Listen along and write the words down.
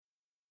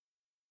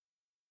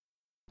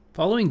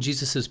Following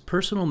Jesus'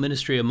 personal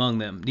ministry among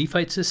them,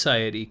 Nephite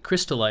society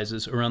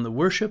crystallizes around the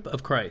worship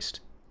of Christ.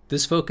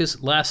 This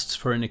focus lasts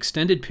for an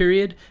extended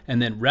period and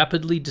then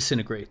rapidly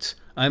disintegrates.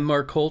 I'm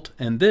Mark Holt,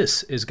 and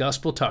this is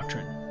Gospel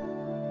Doctrine.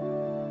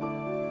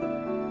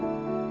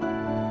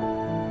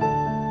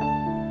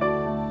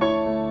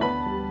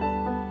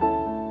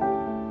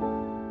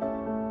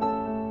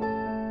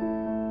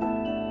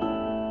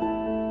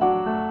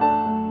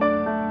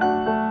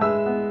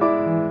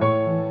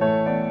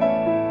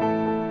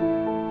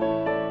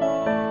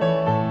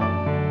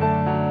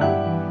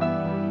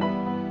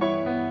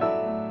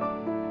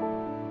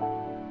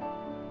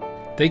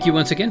 Thank you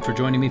once again for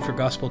joining me for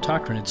Gospel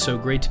Doctrine. It's so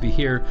great to be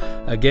here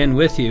again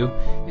with you,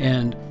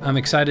 and I'm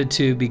excited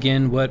to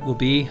begin what will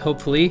be,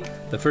 hopefully,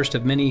 the first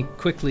of many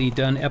quickly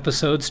done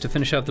episodes to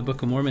finish out the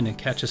Book of Mormon and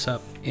catch us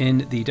up in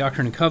the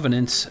Doctrine and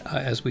Covenants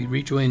as we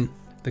rejoin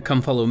the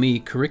Come Follow Me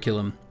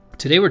curriculum.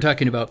 Today we're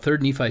talking about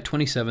 3rd Nephi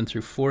 27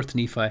 through 4th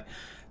Nephi.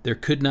 There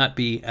could not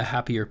be a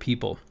happier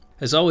people.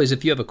 As always,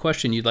 if you have a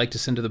question you'd like to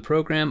send to the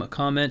program, a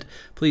comment,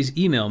 please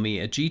email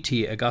me at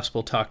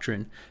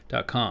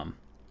gt@gospeltoctrine.com.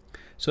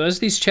 So as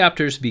these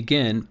chapters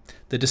begin,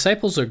 the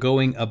disciples are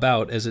going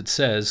about, as it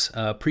says,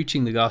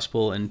 preaching the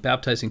gospel and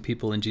baptizing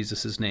people in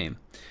Jesus' name.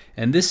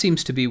 And this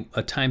seems to be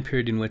a time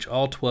period in which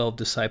all 12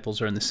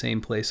 disciples are in the same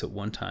place at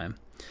one time.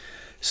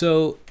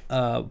 So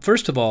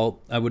first of all,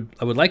 I would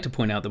like to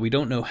point out that we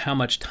don't know how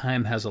much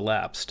time has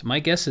elapsed.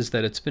 My guess is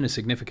that it's been a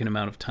significant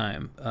amount of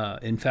time.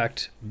 In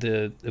fact,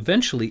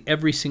 eventually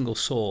every single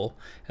soul,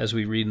 as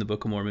we read in the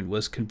Book of Mormon,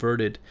 was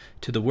converted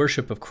to the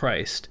worship of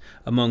Christ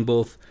among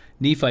both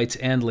Nephites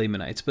and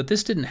Lamanites, but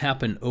this didn't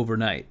happen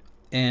overnight.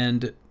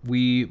 And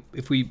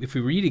if we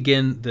read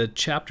again the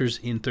chapters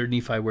in 3rd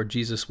Nephi where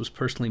Jesus was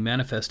personally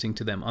manifesting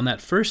to them, on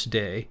that first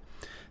day,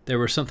 there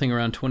were something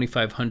around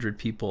 2,500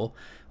 people.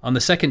 On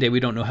the second day, we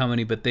don't know how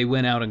many, but they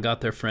went out and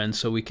got their friends,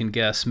 so we can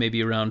guess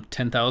maybe around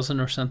 10,000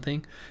 or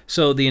something.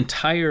 So the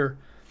entire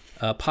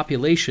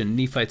population,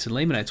 Nephites and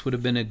Lamanites, would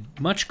have been a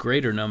much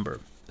greater number.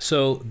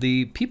 So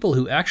the people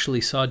who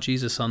actually saw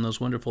Jesus on those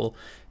wonderful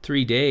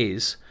 3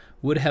 days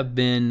would have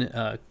been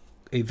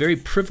a very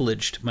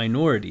privileged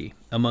minority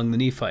among the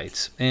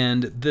Nephites,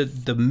 and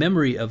the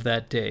memory of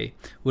that day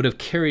would have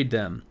carried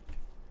them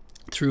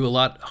through a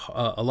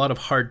lot of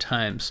hard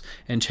times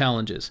and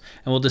challenges.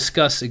 And we'll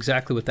discuss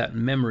exactly what that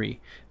memory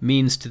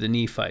means to the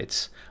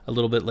Nephites a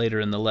little bit later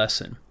in the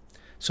lesson.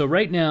 So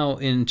right now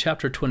in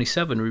chapter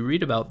 27, we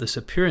read about this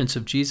appearance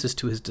of Jesus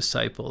to his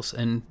disciples,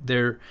 and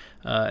they're,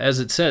 as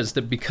it says,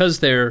 that because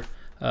they're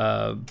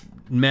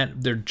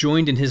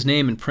joined in his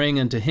name and praying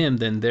unto him,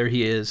 then there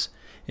he is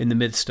in the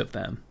midst of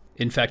them.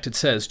 In fact, it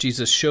says,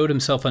 Jesus showed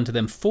himself unto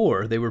them,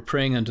 for they were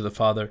praying unto the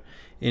Father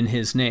in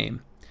his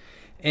name.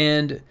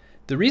 And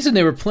the reason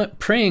they were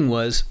praying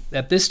was,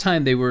 at this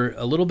time, they were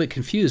a little bit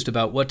confused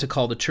about what to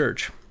call the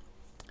church.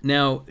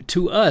 Now,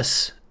 to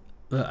us,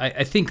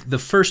 I think the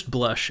first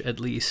blush, at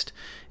least,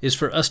 is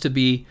for us to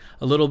be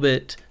a little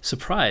bit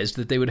surprised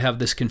that they would have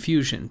this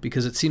confusion,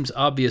 because it seems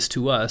obvious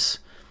to us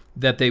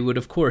that they would,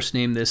 of course,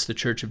 name this the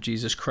Church of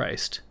Jesus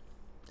Christ.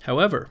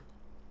 However,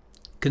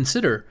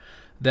 consider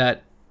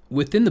that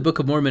within the Book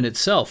of Mormon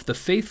itself, the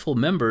faithful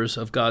members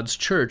of God's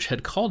church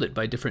had called it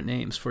by different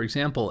names. For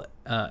example,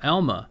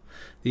 Alma,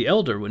 the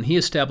elder, when he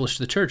established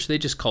the church, they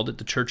just called it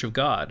the Church of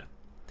God.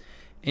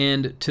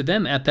 And to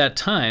them at that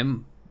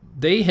time,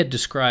 they had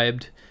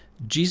described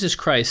Jesus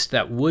Christ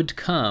that would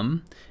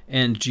come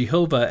and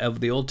Jehovah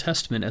of the Old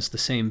Testament as the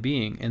same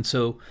being. And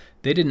so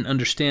they didn't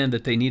understand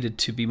that they needed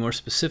to be more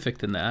specific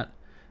than that.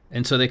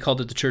 And so they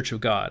called it the Church of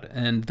God.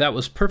 And that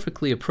was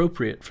perfectly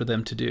appropriate for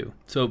them to do.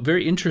 So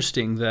very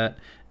interesting that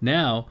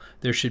now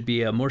there should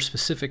be a more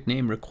specific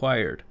name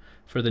required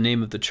for the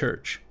name of the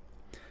church.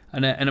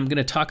 And I'm going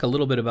to talk a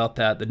little bit about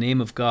that, the name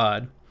of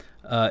God.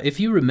 If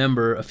you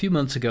remember, a few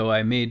months ago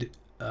I made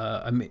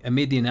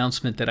the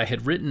announcement that I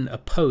had written a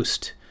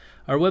post.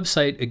 Our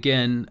website,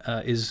 again,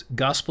 is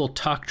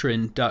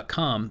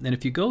gospeltoctrine.com. And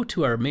if you go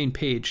to our main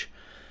page,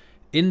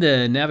 in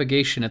the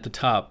navigation at the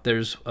top,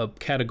 there's a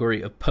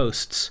category of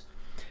posts.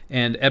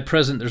 And at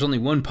present, there's only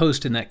one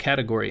post in that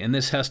category. And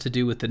this has to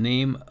do with the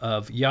name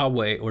of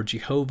Yahweh or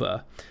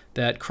Jehovah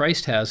that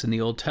Christ has in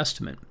the Old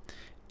Testament.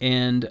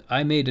 And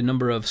I made a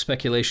number of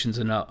speculations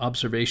and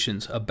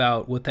observations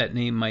about what that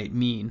name might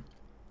mean.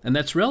 And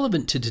that's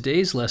relevant to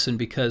today's lesson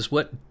because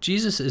what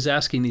Jesus is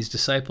asking these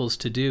disciples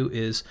to do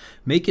is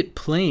make it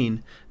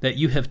plain that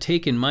you have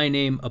taken my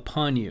name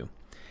upon you.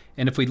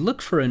 And if we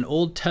look for an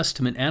Old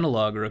Testament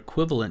analog or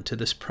equivalent to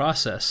this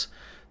process,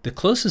 the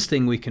closest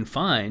thing we can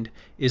find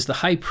is the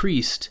high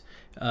priest.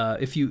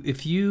 If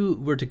you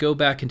were to go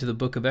back into the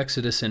book of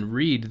Exodus and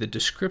read the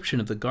description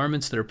of the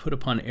garments that are put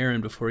upon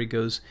Aaron before he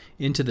goes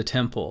into the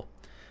temple,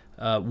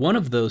 one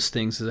of those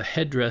things is a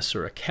headdress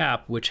or a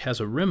cap which has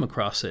a rim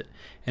across it,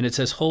 and it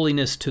says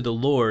holiness to the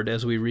Lord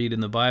as we read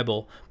in the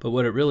Bible, but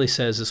what it really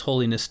says is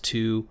holiness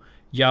to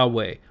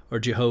Yahweh or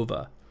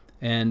Jehovah.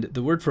 And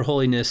the word for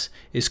holiness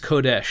is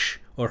Kodesh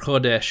or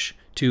Chodesh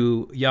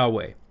to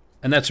Yahweh.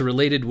 And that's a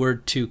related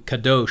word to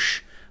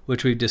Kadosh,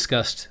 which we've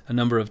discussed a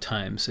number of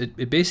times.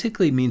 It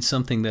basically means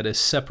something that is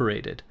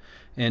separated.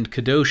 And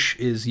kadosh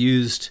is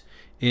used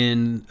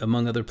in,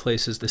 among other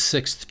places, the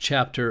 6th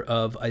chapter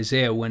of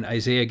Isaiah. When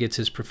Isaiah gets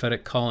his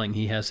prophetic calling,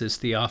 he has his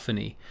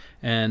theophany,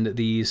 and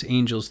these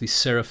angels, these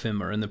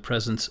seraphim, are in the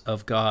presence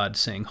of God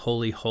saying,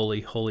 "Holy, holy,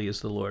 holy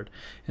is the Lord."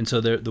 And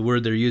so the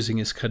word they're using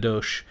is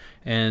kadosh,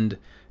 and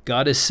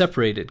God is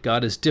separated,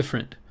 God is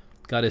different,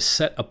 God is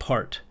set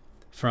apart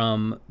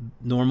from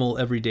normal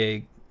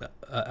everyday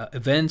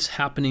events,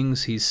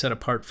 happenings. He's set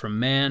apart from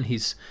man.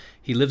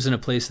 He lives in a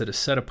place that is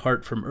set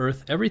apart from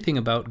earth. Everything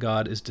about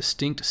God is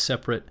distinct,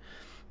 separate,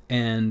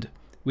 and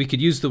we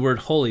could use the word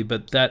holy,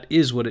 but that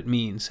is what it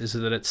means, is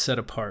that it's set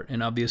apart.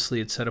 And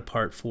obviously it's set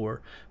apart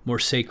for more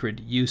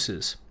sacred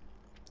uses.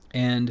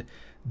 And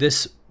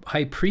this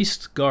high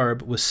priest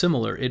garb was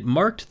similar. It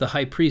marked the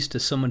high priest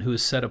as someone who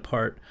is set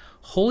apart.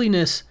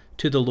 Holiness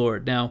to the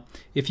Lord. Now,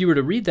 if you were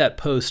to read that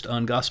post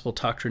on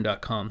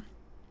gospeldoctrine.com,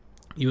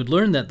 you would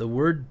learn that the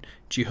word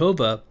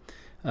Jehovah,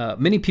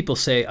 many people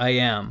say I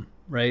am,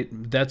 right?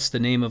 That's the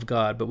name of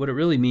God. But what it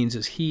really means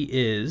is he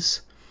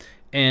is.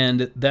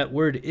 And that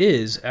word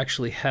is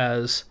actually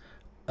has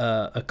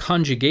a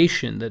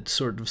conjugation that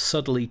sort of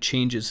subtly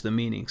changes the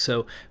meaning.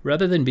 So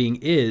rather than being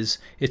is,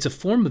 it's a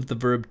form of the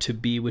verb to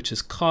be, which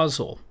is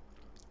causal.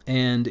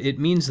 And it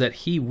means that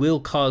he will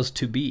cause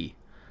to be.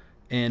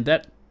 And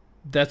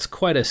that's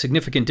quite a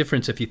significant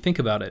difference if you think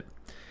about it.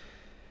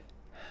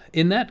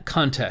 In that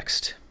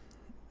context,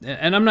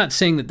 and I'm not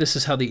saying that this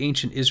is how the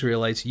ancient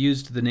Israelites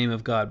used the name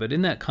of God, but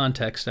in that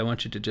context, I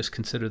want you to just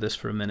consider this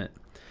for a minute.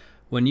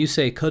 When you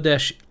say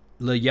Kodesh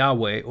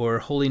LeYahweh, or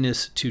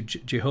holiness to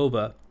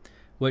Jehovah,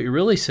 what you're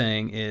really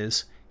saying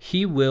is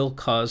he will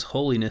cause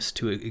holiness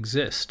to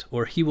exist,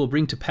 or he will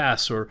bring to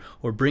pass or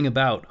bring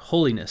about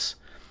holiness.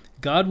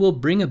 God will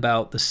bring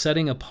about the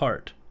setting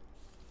apart.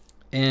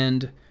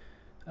 And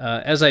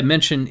as I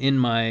mentioned in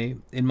my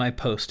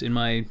post, in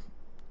my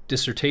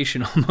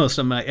dissertation almost,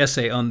 on my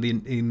essay on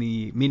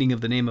the meaning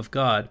of the name of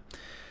God,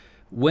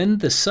 when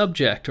the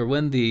subject or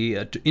when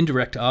the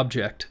indirect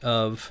object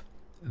of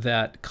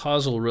that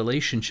causal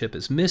relationship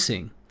is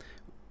missing,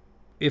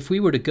 if we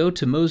were to go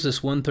to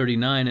Moses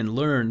 139 and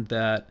learn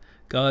that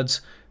God's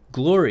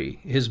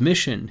glory, his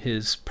mission,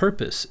 his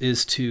purpose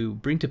is to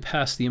bring to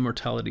pass the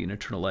immortality and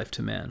eternal life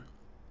to man,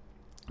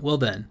 well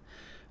then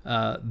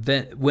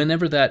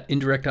whenever that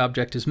indirect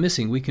object is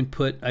missing, we can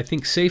put, I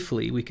think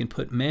safely, we can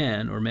put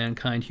man or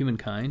mankind,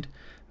 humankind,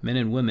 men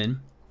and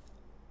women,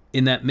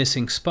 in that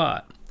missing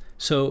spot.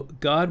 So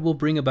God will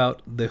bring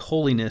about the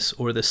holiness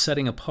or the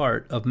setting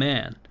apart of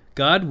man.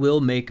 God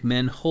will make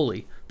men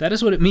holy. That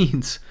is what it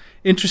means.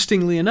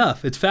 Interestingly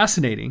enough, it's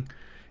fascinating.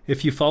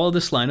 If you follow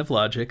this line of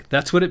logic,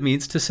 that's what it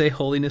means to say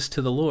holiness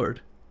to the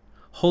Lord.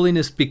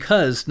 Holiness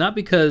because, not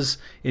because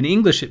in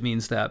English it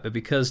means that, but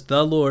because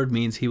the Lord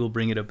means he will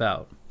bring it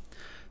about.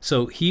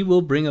 So he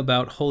will bring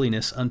about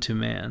holiness unto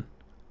man,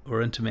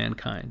 or unto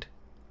mankind.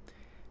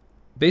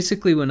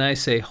 Basically, when I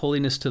say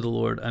holiness to the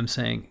Lord, I'm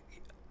saying,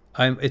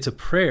 it's a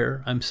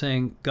prayer. I'm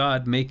saying,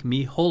 God, make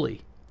me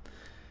holy.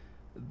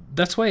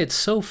 That's why it's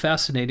so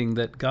fascinating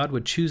that God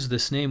would choose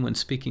this name when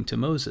speaking to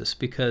Moses,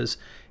 because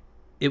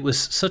it was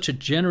such a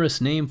generous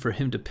name for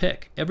him to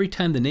pick. Every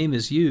time the name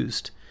is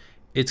used,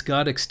 it's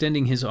God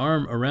extending his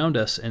arm around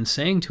us and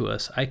saying to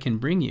us, I can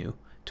bring you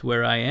to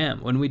where I am.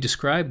 When we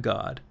describe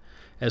God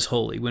as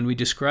holy, when we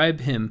describe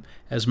him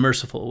as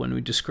merciful, when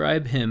we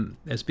describe him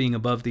as being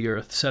above the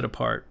earth, set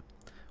apart,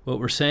 what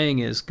we're saying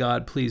is,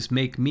 God, please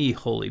make me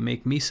holy,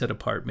 make me set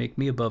apart, make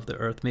me above the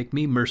earth, make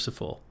me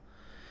merciful,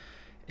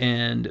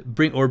 and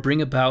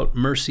bring about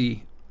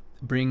mercy,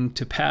 bring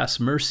to pass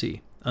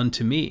mercy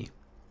unto me.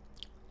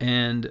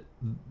 And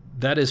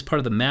that is part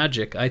of the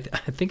magic. I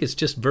think it's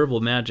just verbal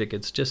magic.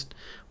 It's just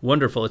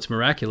wonderful. It's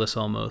miraculous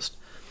almost,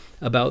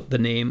 about the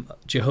name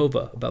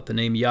Jehovah, about the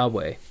name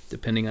Yahweh,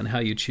 depending on how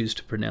you choose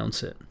to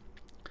pronounce it.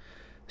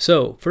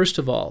 So, first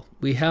of all,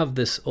 we have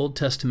this Old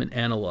Testament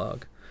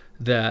analog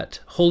that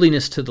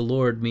holiness to the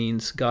Lord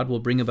means God will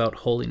bring about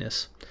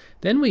holiness.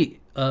 Then we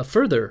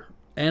further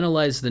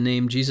analyze the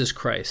name Jesus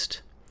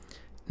Christ.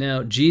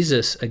 Now,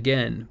 Jesus,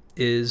 again,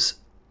 it's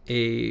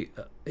a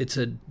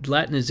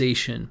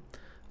Latinization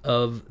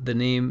of the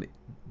name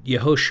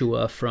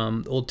Yehoshua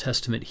from Old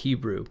Testament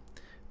Hebrew,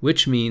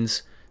 which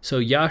means, so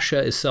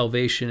Yasha is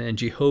salvation and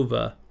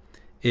Jehovah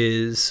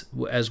is,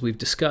 as we've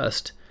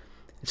discussed,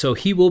 so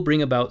he will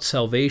bring about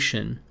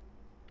salvation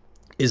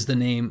is the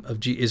name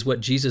of is what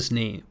Jesus'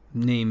 name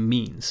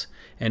means.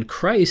 And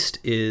Christ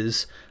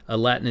is a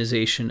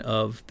Latinization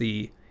of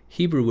the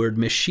Hebrew word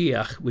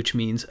Mashiach, which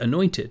means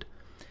anointed.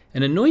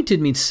 And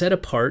anointed means set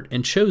apart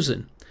and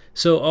chosen.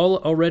 So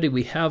already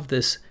we have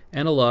this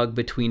analog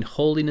between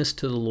holiness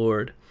to the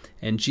Lord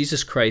and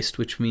Jesus Christ,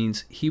 which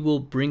means he will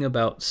bring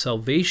about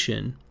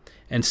salvation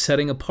and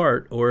setting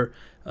apart, or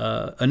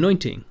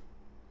anointing.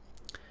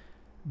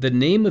 The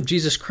name of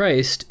Jesus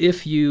Christ,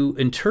 if you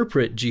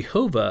interpret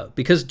Jehovah,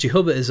 because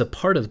Jehovah is a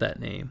part of that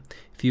name,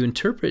 if you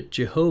interpret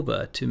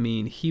Jehovah to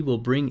mean he will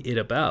bring it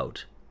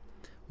about,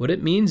 What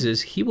it means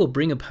is he will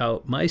bring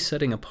about my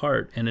setting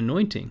apart and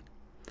anointing.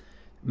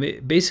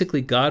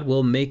 Basically, God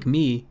will make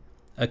me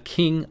a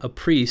king, a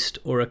priest,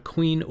 or a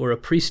queen, or a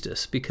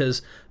priestess,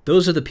 because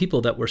those are the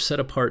people that were set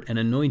apart and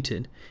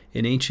anointed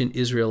in ancient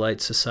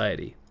Israelite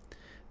society.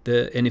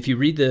 And if you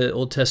read the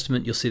Old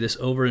Testament, you'll see this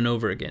over and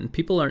over again.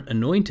 People aren't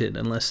anointed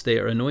unless they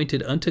are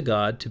anointed unto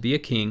God to be a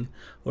king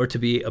or to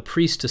be a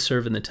priest to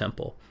serve in the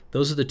temple.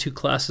 Those are the two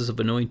classes of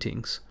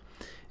anointings.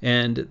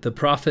 And the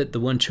prophet, the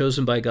one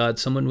chosen by God,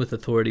 someone with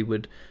authority,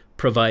 would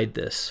provide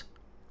this.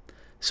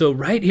 So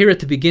right here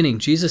at the beginning,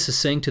 Jesus is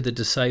saying to the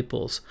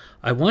disciples,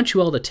 I want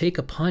you all to take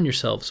upon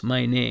yourselves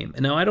my name.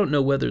 And now I don't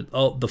know whether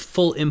the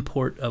full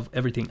import of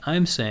everything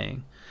I'm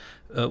saying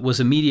was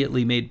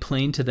immediately made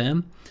plain to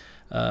them,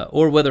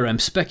 or whether I'm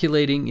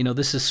speculating.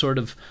 This is sort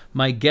of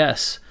my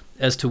guess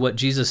as to what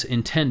Jesus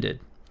intended.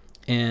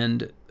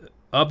 And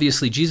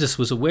obviously Jesus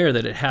was aware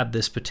that it had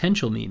this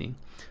potential meaning.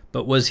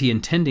 But was he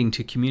intending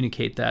to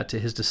communicate that to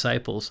his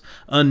disciples?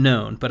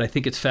 Unknown, but I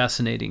think it's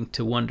fascinating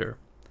to wonder.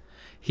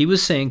 He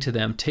was saying to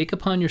them, take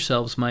upon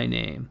yourselves my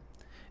name.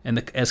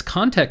 And as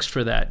context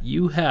for that,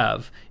 you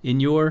have in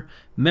your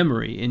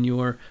memory, in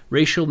your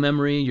racial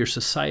memory, your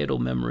societal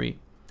memory,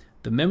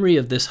 the memory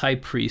of this high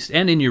priest,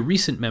 and in your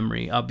recent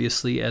memory,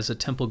 obviously, as a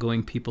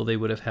temple-going people, they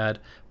would have had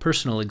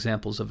personal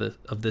examples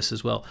of this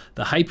as well.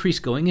 The high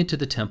priest going into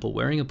the temple,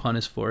 wearing upon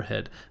his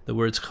forehead the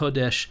words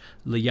Chodesh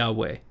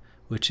LeYahweh,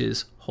 which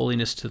is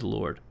holiness to the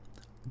Lord.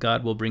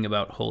 God will bring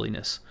about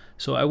holiness.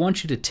 So I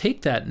want you to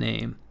take that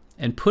name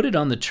and put it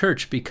on the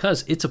church,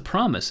 because it's a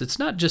promise. It's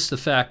not just the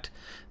fact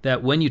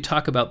that when you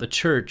talk about the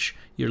church,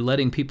 you're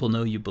letting people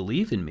know you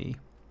believe in me.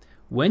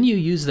 When you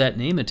use that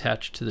name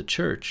attached to the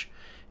church,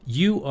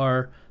 you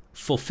are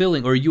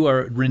fulfilling, or you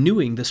are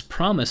renewing this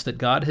promise that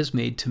God has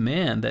made to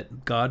man,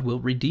 that God will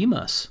redeem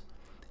us.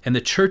 And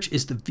the church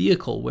is the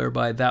vehicle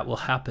whereby that will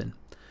happen.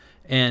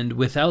 And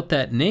without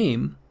that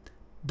name,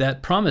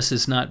 that promise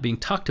is not being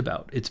talked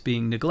about. It's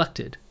being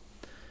neglected.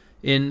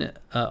 In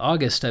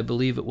August, I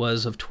believe it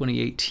was, of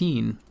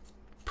 2018,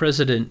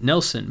 President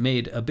Nelson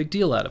made a big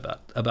deal out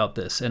about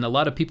this. And a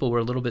lot of people were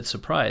a little bit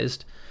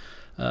surprised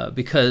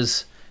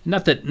because,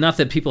 not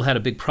that people had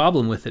a big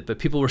problem with it, but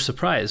people were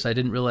surprised. I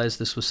didn't realize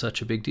this was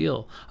such a big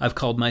deal. I've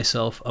called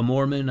myself a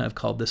Mormon. I've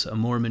called this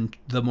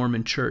the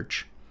Mormon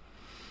Church.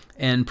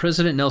 And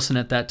President Nelson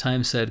at that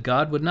time said,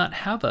 God would not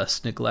have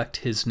us neglect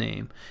his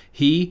name.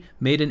 He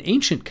made an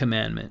ancient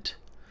commandment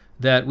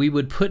that we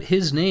would put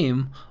his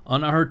name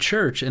on our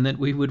church and that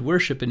we would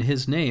worship in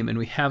his name, and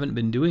we haven't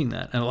been doing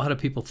that. And a lot of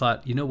people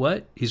thought, you know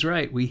what? He's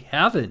right. We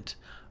haven't.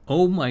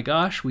 Oh my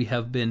gosh, we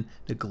have been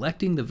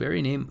neglecting the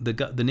very name,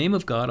 the name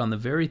of God, on the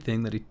very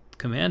thing that he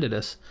commanded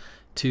us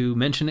to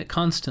mention it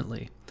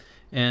constantly.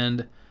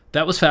 And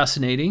that was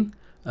fascinating.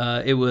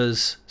 It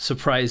was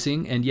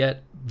surprising and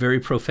yet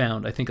very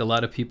profound. I think a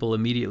lot of people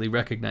immediately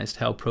recognized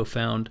how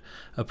profound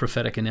a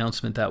prophetic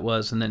announcement that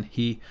was. And then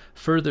he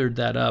furthered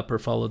that up, or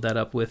followed that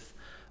up with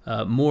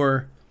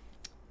more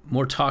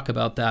talk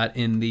about that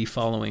in the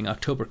following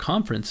October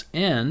conference.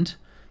 And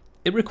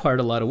it required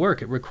a lot of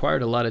work. It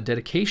required a lot of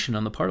dedication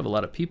on the part of a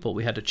lot of people.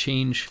 We had to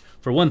change,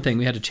 for one thing,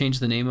 we had to change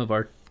the name of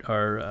our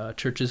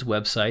church's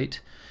website,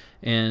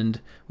 and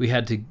we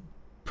had to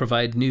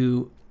provide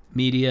new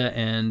media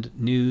and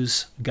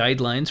news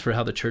guidelines for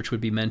how the church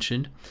would be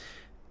mentioned.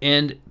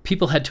 And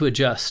people had to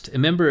adjust.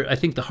 I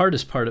think the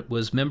hardest part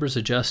was members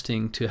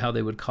adjusting to how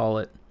they would call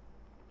it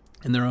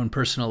in their own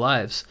personal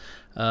lives.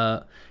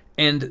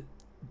 And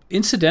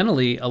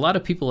incidentally, a lot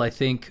of people, I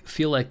think,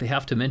 feel like they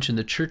have to mention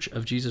the Church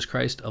of Jesus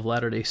Christ of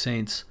Latter-day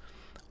Saints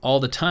all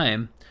the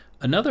time.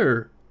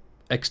 Another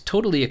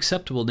totally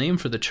acceptable name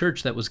for the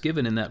church that was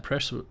given in that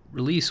press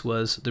release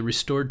was the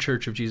Restored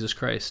Church of Jesus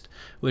Christ,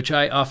 which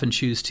I often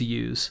choose to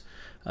use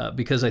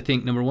because I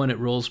think, number one, it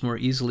rolls more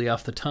easily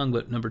off the tongue,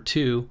 but number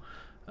two,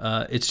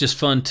 it's just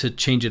fun to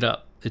change it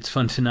up. It's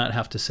fun to not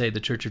have to say the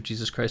Church of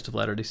Jesus Christ of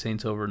Latter-day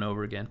Saints over and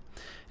over again.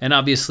 And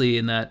obviously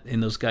in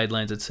those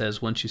guidelines it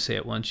says once you say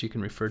it once, you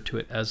can refer to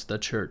it as the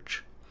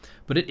church.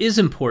 But it is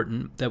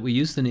important that we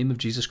use the name of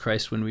Jesus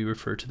Christ when we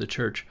refer to the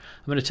church.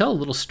 I'm going to tell a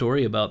little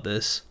story about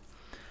this.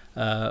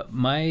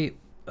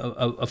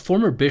 A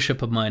former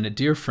bishop of mine, a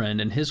dear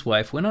friend, and his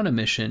wife went on a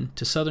mission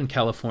to Southern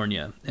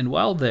California. And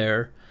while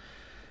there,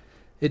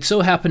 it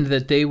so happened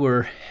that they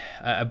were,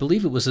 I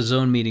believe it was a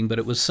zone meeting, but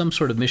it was some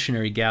sort of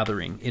missionary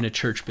gathering in a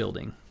church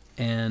building.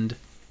 And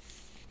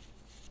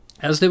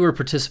as they were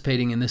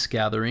participating in this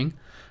gathering,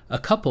 a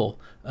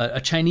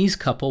Chinese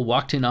couple,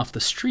 walked in off the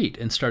street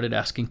and started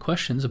asking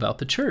questions about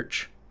the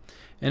church.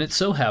 And it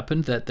so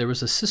happened that there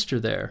was a sister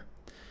there.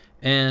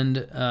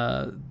 And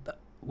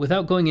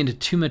without going into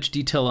too much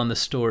detail on the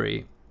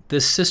story,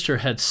 this sister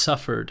had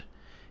suffered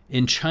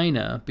in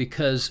China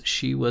because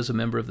she was a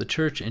member of the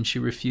church and she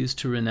refused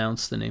to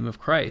renounce the name of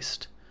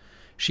Christ.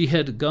 She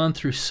had gone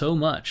through so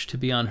much to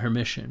be on her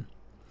mission.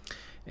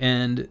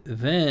 And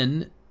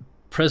then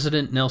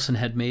President Nelson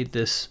had made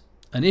this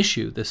an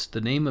issue,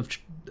 the name of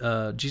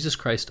Jesus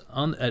Christ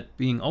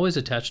being always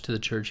attached to the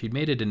church. He'd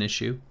made it an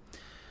issue.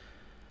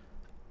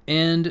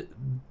 And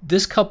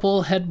this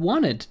couple had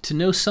wanted to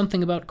know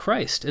something about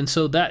Christ. And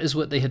so that is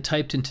what they had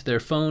typed into their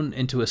phone,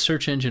 into a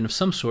search engine of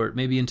some sort,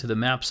 maybe into the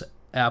Maps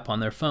app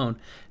on their phone.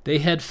 They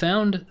had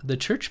found the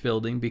church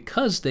building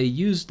because they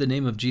used the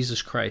name of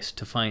Jesus Christ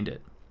to find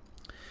it.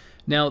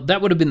 Now,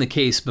 that would have been the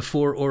case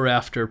before or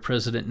after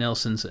President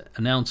Nelson's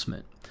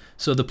announcement.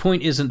 So the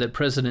point isn't that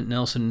President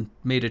Nelson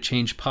made a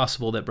change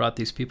possible that brought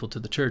these people to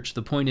the church.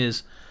 The point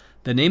is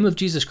the name of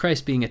Jesus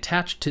Christ being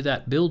attached to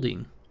that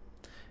building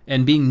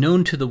and being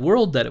known to the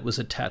world that it was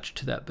attached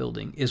to that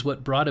building is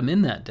what brought him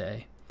in that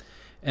day.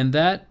 And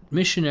that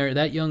missionary,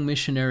 that young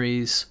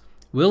missionary's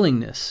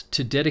willingness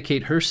to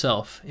dedicate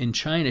herself in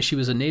China, she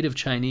was a native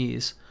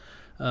Chinese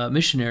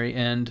missionary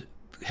and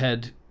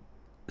had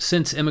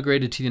since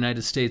immigrated to the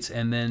United States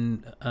and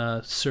then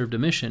served a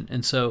mission.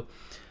 And so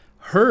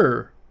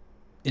her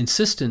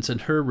insistence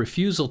and her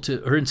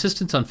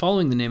insistence on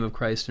following the name of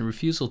Christ and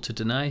refusal to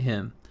deny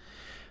him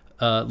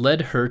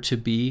led her to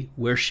be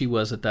where she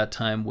was at that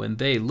time when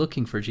they,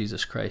 looking for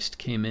Jesus Christ,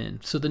 came in.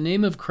 So the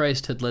name of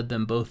Christ had led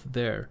them both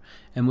there.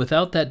 And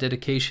without that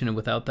dedication and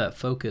without that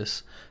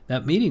focus,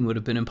 that meeting would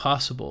have been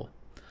impossible.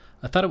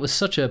 I thought it was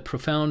such a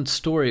profound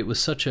story. It was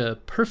such a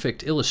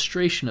perfect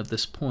illustration of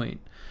this point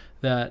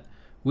that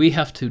we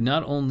have to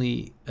not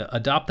only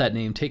adopt that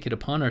name, take it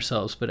upon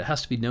ourselves, but it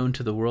has to be known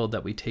to the world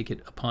that we take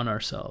it upon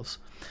ourselves.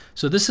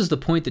 So this is the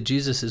point that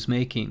Jesus is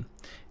making.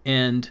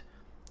 And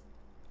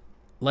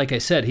like I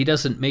said, he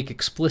doesn't make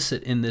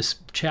explicit in this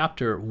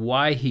chapter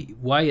why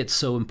it's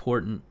so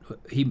important.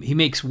 He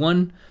makes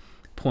one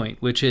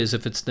point, which is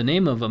if it's the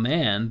name of a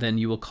man, then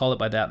you will call it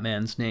by that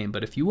man's name.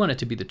 But if you want it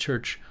to be the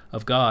church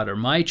of God or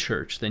my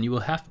church, then you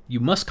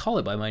must call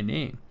it by my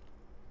name.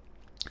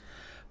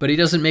 But he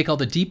doesn't make all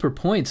the deeper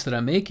points that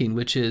I'm making,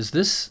 which is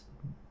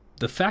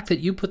the fact that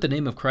you put the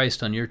name of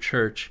Christ on your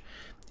church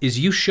is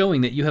you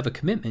showing that you have a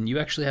commitment. You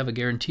actually have a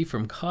guarantee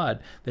from God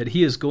that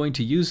he is going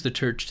to use the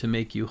church to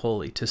make you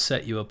holy, to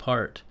set you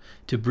apart,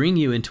 to bring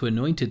you into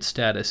anointed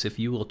status if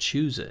you will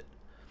choose it.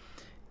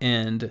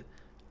 And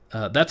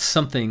that's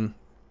something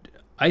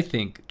I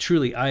think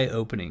truly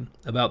eye-opening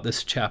about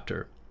this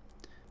chapter.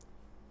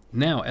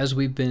 Now, as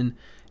we've been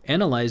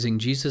analyzing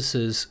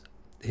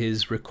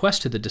his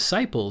request to the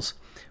disciples,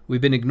 we've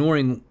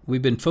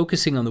been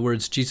focusing on the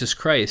words Jesus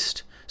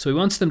Christ. So he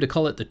wants them to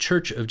call it the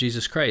Church of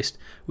Jesus Christ.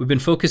 We've been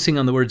focusing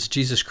on the words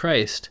Jesus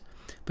Christ,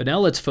 but now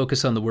let's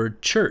focus on the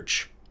word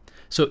church.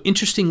 So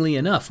interestingly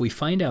enough, we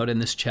find out in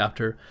this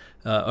chapter,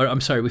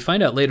 we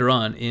find out later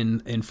on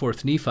in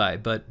 4th Nephi,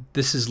 but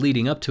this is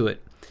leading up to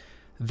it,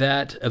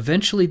 that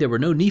eventually there were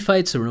no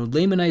Nephites, there were no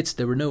Lamanites,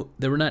 there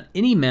were not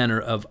any manner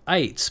of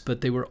ites,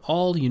 but they were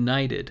all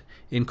united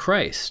in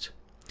Christ.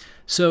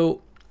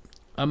 So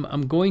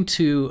I'm going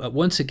to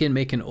once again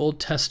make an Old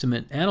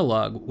Testament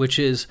analog, which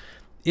is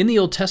in the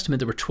Old Testament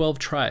there were 12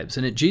 tribes,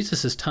 and at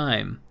Jesus'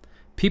 time,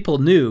 people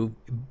knew,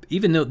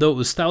 even though it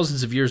was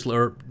thousands of years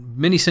or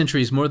many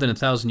centuries more than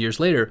 1,000 years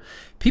later,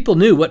 people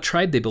knew what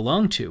tribe they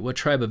belonged to, what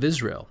tribe of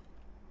Israel.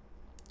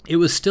 It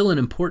was still an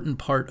important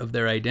part of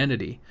their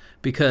identity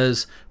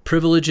because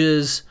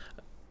privileges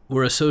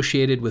were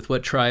associated with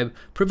what tribe,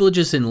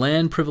 privileges in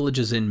land,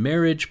 privileges in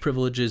marriage,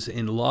 privileges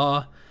in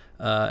law,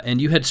 and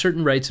you had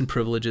certain rights and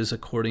privileges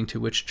according to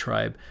which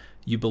tribe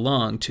you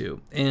belonged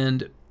to.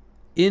 And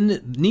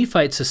in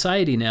Nephite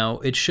society now,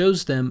 it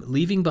shows them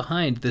leaving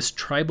behind this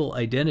tribal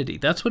identity.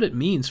 That's what it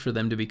means for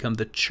them to become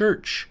the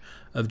church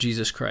of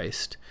Jesus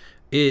Christ.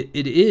 It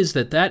is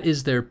that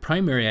is their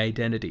primary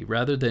identity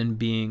rather than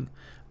being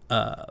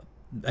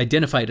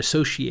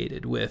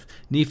associated with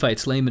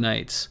Nephites,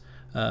 Lamanites,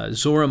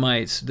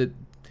 Zoramites.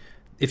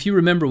 If you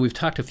remember, we've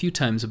talked a few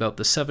times about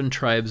the 7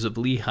 tribes of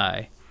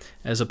Lehi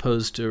as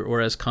opposed to,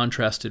 or as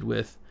contrasted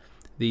with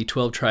the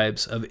 12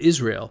 tribes of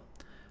Israel.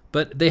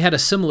 But they had a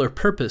similar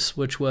purpose,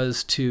 which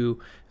was to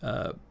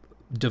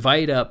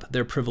divide up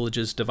their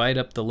privileges, divide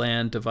up the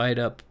land, divide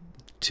up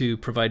to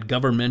provide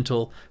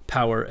governmental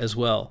power as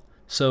well.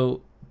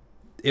 So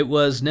it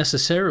was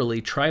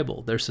necessarily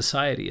tribal, their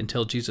society,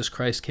 until Jesus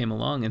Christ came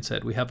along and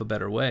said, we have a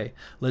better way.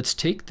 Let's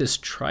take this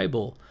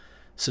tribal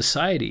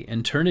society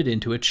and turn it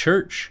into a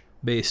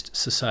church-based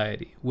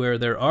society where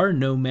there are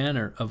no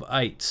manner of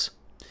ites.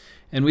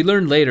 And we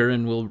learn later,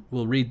 and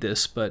we'll read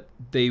this, but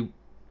they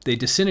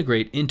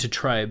disintegrate into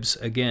tribes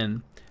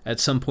again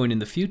at some point in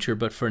the future.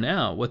 But for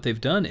now, what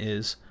they've done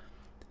is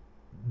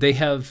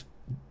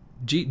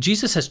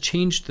Jesus has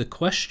changed the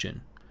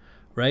question,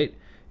 right?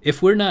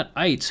 If we're not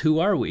ites, who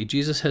are we?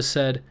 Jesus has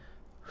said,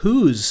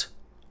 whose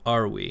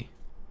are we?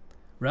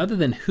 Rather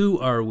than who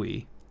are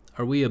we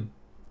a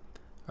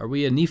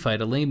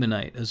Nephite, a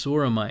Lamanite, a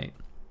Zoramite?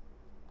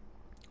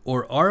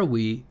 Or are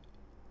we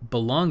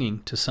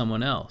belonging to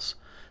someone else?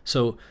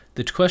 So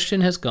the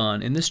question has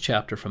gone in this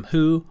chapter from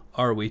who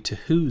are we to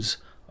whose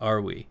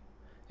are we?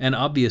 And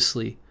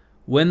obviously,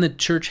 when the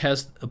church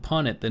has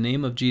upon it the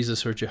name of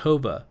Jesus or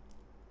Jehovah,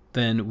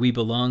 then we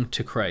belong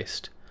to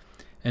Christ.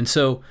 And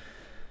so,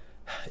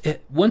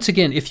 once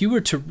again, if you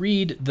were to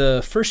read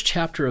the first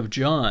chapter of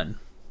John,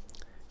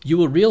 you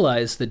will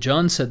realize that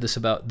John said this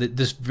about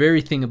this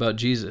very thing about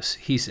Jesus.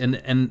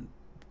 And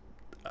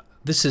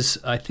this is,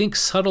 I think,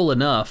 subtle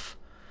enough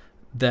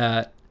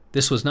that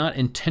this was not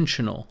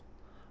intentional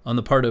on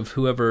the part of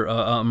whoever,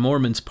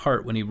 Mormon's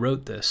part, when he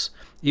wrote this.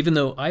 Even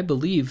though I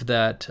believe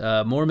that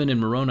Mormon and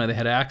Moroni, they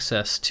had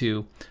access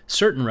to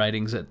certain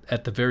writings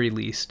at the very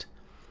least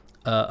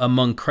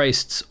among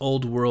Christ's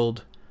old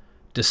world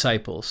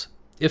disciples,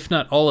 if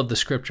not all of the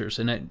scriptures.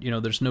 And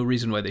there's no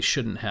reason why they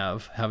shouldn't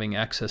having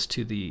access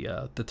to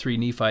the three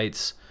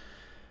Nephites.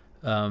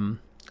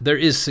 There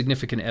is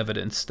significant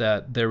evidence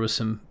that there was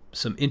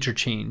some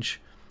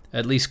interchange,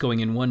 at least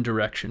going in one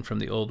direction from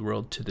the old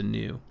world to the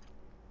new.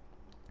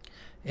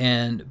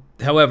 And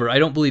however, I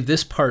don't believe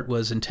this part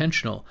was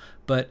intentional,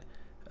 but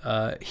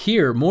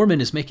here Mormon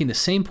is making the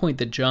same point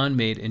that John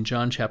made in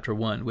John chapter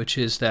 1, which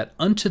is that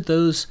unto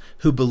those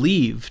who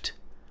believed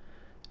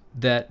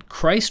that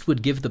Christ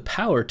would give the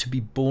power to be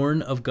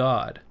born of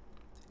God.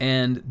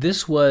 And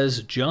this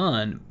was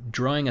John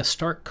drawing a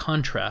stark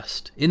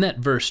contrast. In that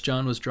verse,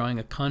 John was drawing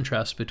a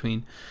contrast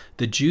between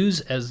the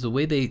Jews as the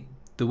way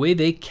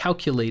they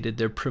calculated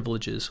their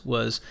privileges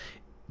was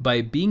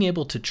by being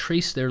able to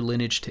trace their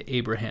lineage to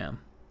Abraham.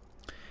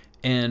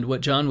 And what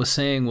John was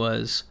saying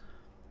was,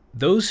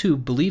 those who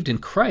believed in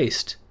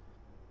Christ,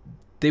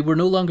 they were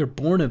no longer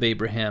born of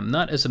Abraham,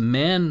 not as a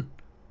man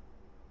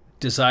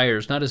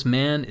desires, not as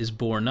man is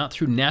born, not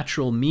through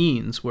natural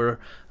means where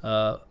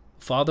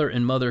father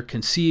and mother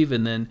conceive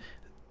and then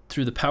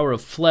through the power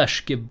of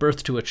flesh give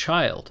birth to a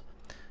child.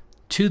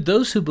 To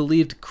those who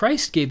believed,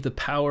 Christ gave the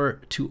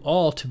power to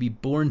all to be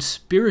born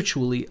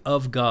spiritually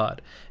of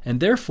God.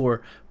 And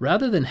therefore,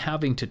 rather than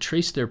having to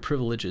trace their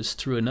privileges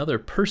through another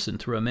person,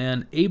 through a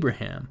man,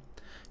 Abraham,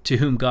 to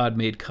whom God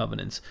made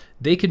covenants,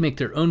 they could make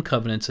their own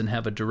covenants and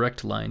have a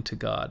direct line to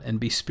God and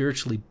be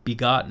spiritually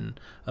begotten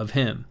of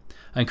him.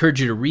 I encourage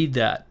you to read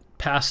that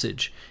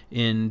passage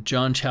in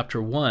John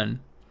chapter 1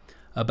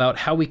 about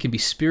how we can be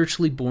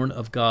spiritually born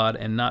of God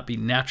and not be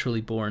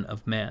naturally born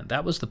of man.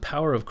 That was the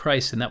power of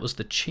Christ, and that was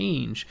the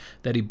change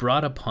that he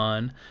brought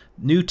upon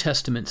New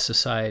Testament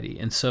society.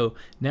 And so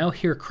now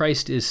here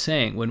Christ is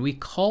saying, when we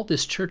call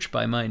this church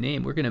by my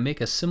name, we're going to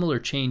make a similar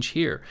change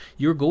here.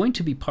 You're going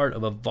to be part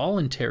of a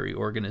voluntary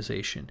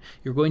organization.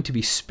 You're going to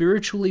be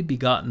spiritually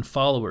begotten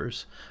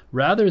followers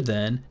rather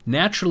than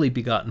naturally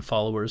begotten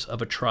followers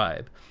of a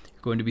tribe.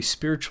 You're going to be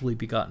spiritually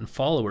begotten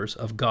followers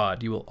of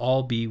God. You will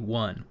all be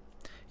one.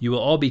 You will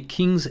all be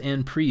kings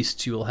and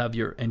priests. You will have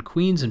and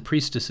queens and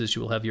priestesses.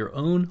 You will have your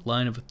own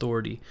line of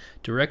authority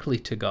directly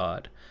to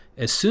God.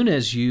 As soon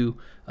as you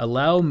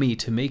allow me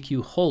to make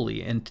you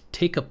holy and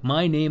take up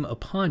my name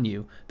upon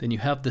you, then you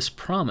have this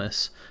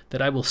promise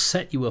that I will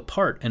set you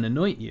apart and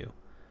anoint you.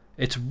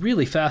 It's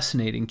really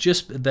fascinating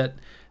just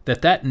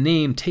that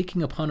name,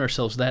 taking upon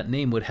ourselves that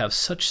name, would have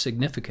such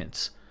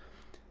significance.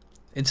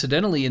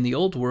 Incidentally, in the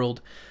old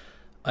world,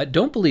 I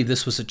don't believe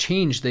this was a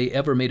change they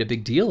ever made a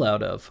big deal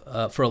out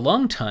of. For a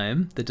long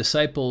time, the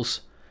disciples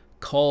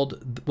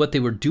called what they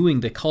were doing,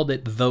 they called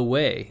it the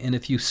way. And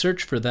if you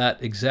search for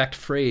that exact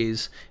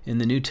phrase in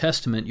the New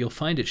Testament, you'll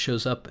find it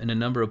shows up in a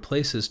number of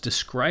places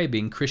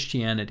describing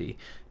Christianity,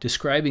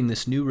 describing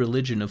this new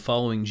religion of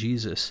following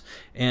Jesus.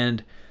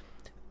 And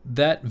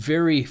that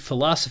very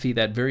philosophy,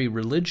 that very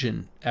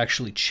religion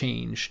actually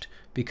changed,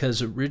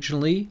 because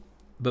originally,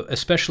 but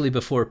especially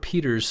before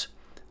Peter's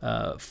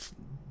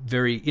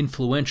very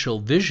influential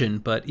vision,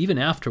 but even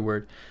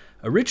afterward,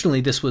 originally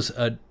this was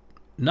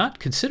not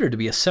considered to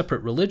be a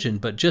separate religion,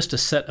 but just a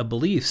set of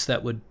beliefs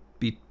that would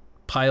be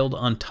piled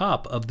on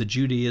top of the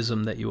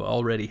Judaism that you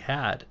already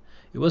had.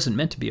 It wasn't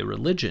meant to be a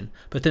religion.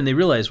 But then they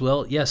realized,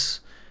 well, yes,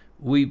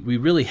 we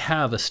really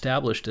have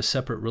established a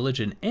separate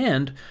religion,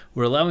 and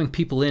we're allowing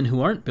people in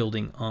who aren't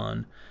building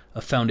on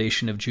a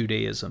foundation of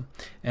Judaism.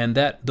 And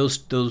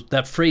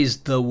that phrase,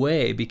 the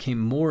way, became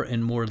more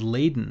and more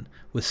laden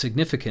with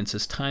significance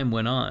as time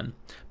went on.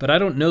 But I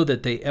don't know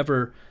that they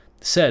ever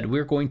said,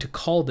 we're going to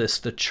call this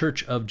the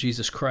Church of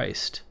Jesus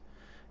Christ.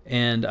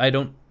 And I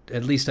don't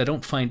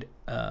find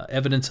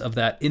evidence of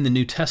that in the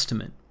New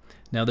Testament.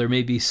 Now, there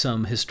may be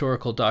some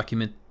historical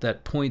document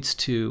that points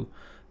to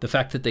the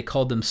fact that they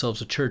called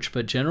themselves a church,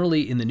 but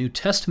generally in the New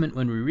Testament,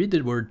 when we read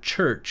the word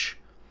church,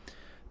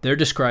 they're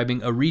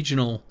describing a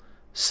regional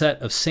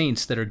set of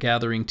saints that are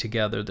gathering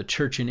together, the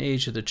church in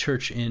Asia, the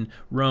church in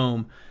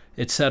Rome,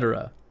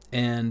 etc.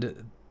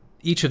 And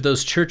each of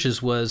those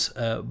churches was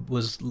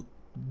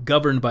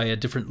governed by a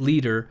different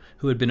leader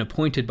who had been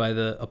appointed by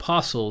the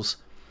apostles,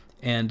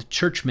 and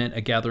church meant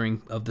a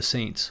gathering of the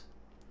saints.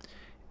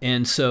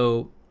 And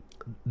so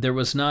there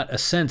was not a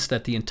sense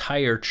that the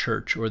entire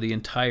church or the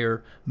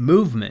entire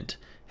movement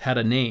had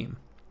a name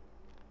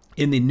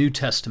in the New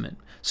Testament.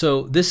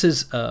 So this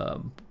is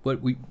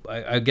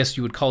I guess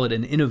you would call it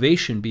an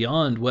innovation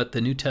beyond what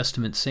the New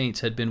Testament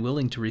saints had been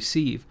willing to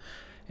receive.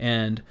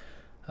 And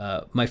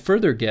my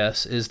further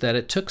guess is that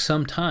it took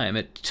some time.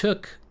 It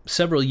took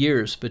several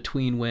years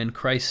between when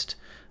Christ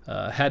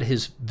had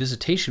his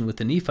visitation with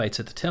the Nephites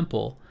at the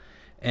temple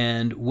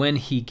and when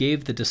he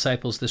gave the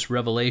disciples this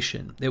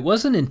revelation. It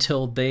wasn't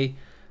until they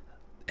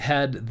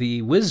had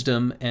the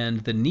wisdom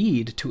and the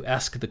need to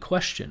ask the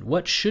question,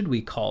 what should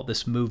we call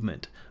this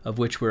movement of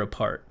which we're a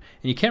part?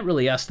 And you can't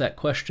really ask that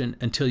question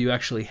until you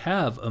actually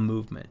have a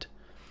movement.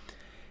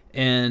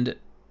 And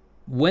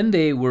when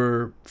they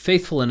were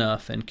faithful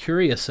enough and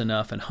curious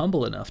enough and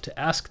humble enough to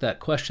ask that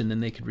question, then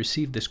they could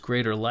receive this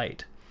greater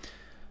light.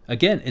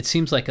 Again, it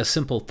seems like a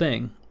simple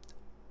thing,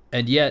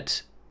 and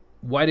yet,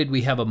 why did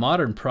we have a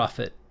modern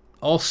prophet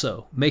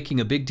also making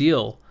a big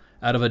deal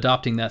out of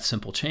adopting that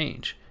simple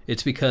change?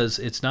 It's because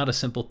it's not a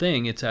simple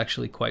thing, it's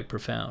actually quite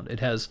profound.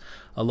 It has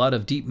a lot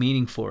of deep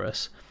meaning for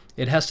us.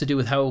 It has to do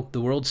with how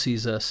the world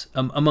sees us.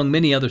 Among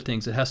many other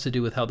things, it has to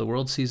do with how the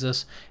world sees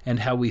us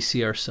and how we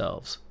see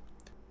ourselves.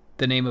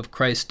 The name of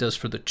Christ does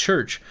for the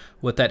church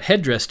what that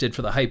headdress did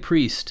for the high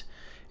priest.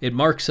 It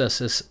marks us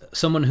as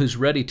someone who's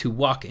ready to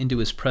walk into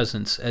his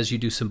presence, as you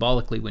do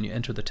symbolically when you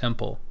enter the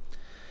temple.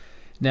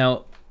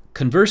 Now,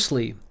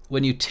 conversely,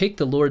 when you take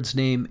the Lord's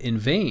name in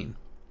vain,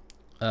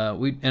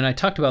 and I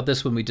talked about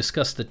this when we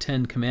discussed the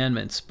 10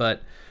 Commandments,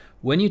 but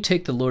when you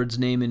take the Lord's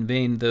name in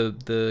vain,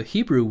 the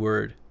Hebrew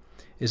word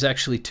is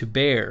actually to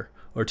bear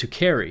or to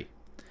carry.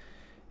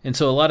 And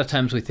so a lot of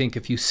times we think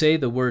if you say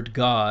the word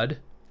God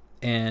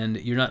and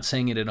you're not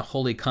saying it in a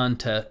holy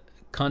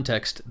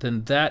context,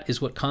 then that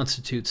is what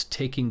constitutes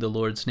taking the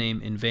Lord's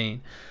name in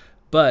vain.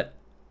 But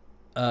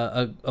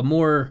a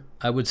more,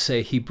 I would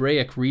say,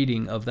 Hebraic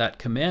reading of that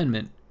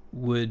commandment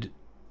would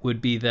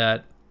be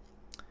that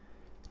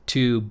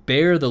to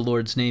bear the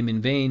Lord's name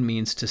in vain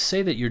means to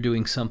say that you're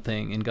doing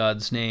something in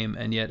God's name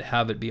and yet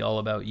have it be all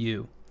about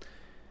you.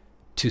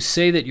 To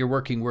say that you're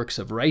working works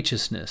of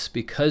righteousness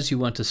because you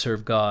want to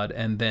serve God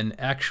and then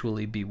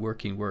actually be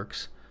working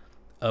works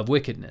of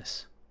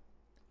wickedness.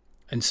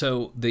 And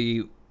so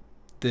the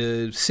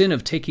sin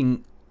of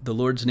taking the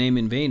Lord's name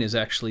in vain is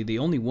actually the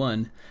only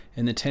one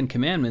in the 10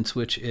 Commandments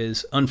which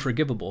is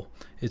unforgivable.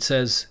 It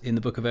says in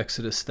the book of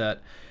Exodus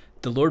that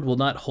the Lord will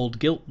not hold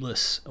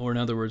guiltless, or in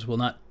other words, will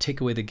not take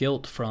away the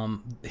guilt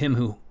from him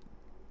who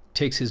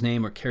takes his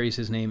name or carries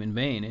his name in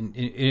vain. And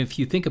if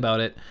you think about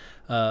it,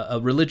 a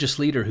religious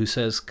leader who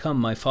says, "Come,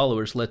 my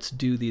followers, let's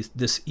do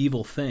this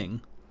evil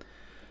thing,"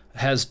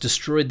 has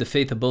destroyed the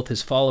faith of both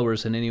his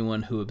followers and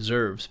anyone who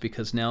observes,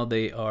 because now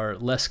they are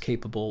less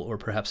capable or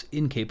perhaps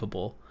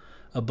incapable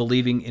of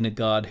believing in a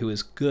God who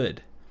is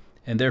good.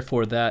 And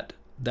therefore that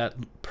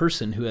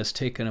person who has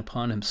taken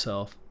upon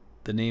himself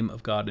the name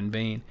of God in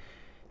vain,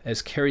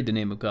 has carried the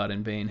name of God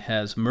in vain,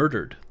 has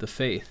murdered the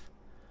faith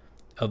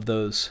of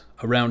those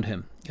around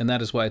him. And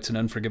that is why it's an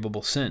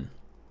unforgivable sin.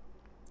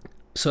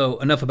 So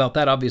enough about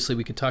that. Obviously,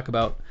 we could talk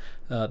about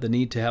the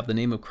need to have the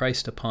name of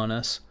Christ upon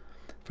us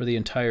for the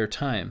entire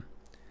time.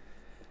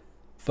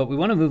 But we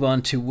want to move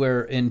on to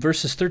where in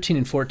verses 13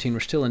 and 14,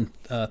 we're still in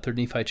 3rd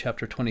Nephi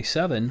chapter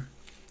 27,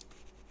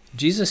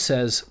 Jesus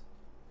says,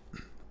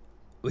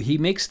 he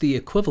makes the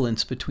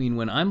equivalence between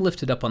when I'm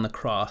lifted up on the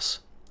cross,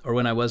 or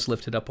when I was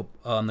lifted up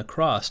on the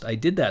cross, I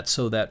did that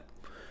so that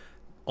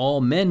all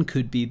men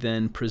could be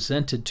then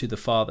presented to the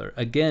Father.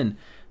 Again,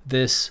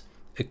 this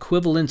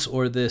equivalence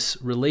or this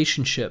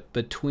relationship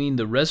between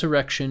the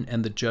resurrection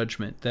and the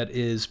judgment that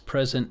is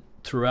present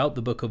throughout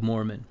the Book of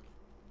Mormon.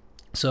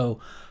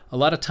 So a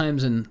lot of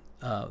times in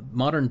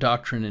modern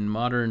doctrine and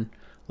modern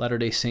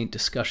Latter-day Saint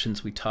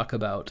discussions, we talk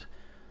about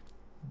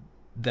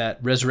that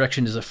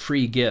resurrection is a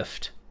free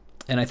gift.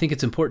 And I think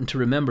it's important to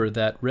remember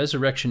that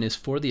resurrection is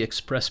for the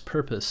express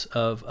purpose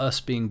of us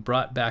being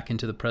brought back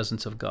into the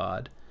presence of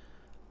God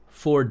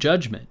for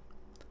judgment,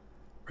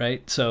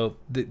 right? So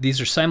these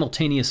are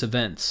simultaneous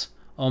events,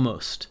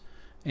 almost.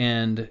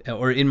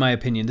 Or in my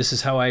opinion, this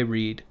is how I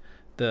read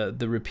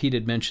the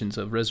repeated mentions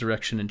of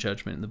resurrection and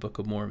judgment in the Book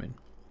of Mormon.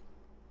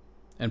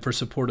 And for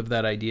support of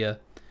that idea,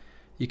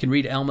 you can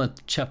read Alma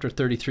chapter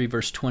 33,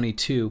 verse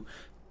 22.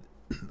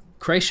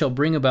 Christ shall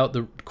bring about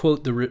the,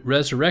 quote, the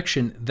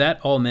resurrection that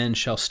all men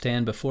shall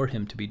stand before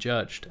him to be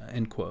judged,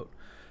 end quote.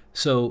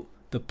 So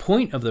the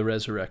point of the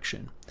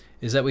resurrection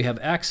is that we have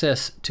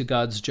access to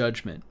God's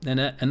judgment.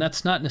 And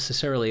that's not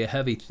necessarily a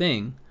heavy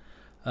thing.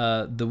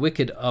 The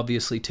wicked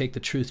obviously take the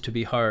truth to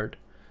be hard,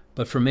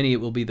 but for many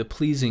it will be the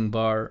pleasing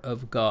bar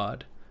of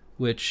God,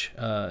 which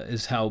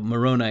is how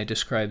Moroni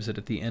describes it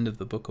at the end of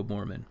the Book of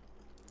Mormon.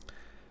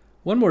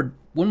 One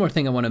more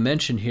thing I want to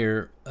mention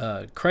here.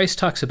 Christ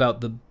talks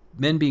about the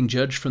men being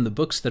judged from the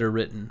books that are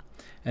written.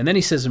 And then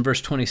he says in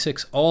verse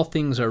 26, all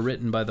things are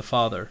written by the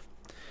Father.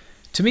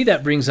 To me,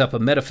 that brings up a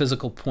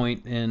metaphysical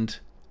point, and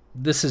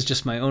this is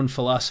just my own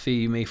philosophy.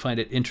 You may find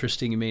it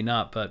interesting, you may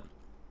not, but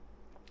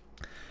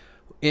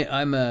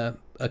I'm a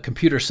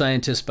computer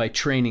scientist by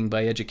training,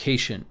 by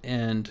education.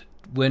 And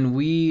when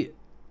we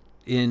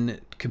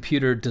in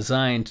computer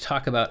design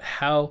talk about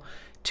how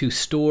to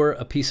store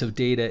a piece of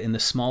data in the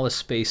smallest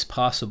space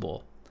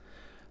possible,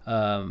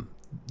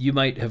 you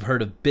might have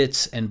heard of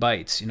bits and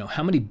bytes. You know,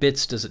 how many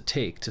bits does it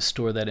take to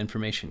store that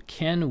information?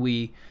 Can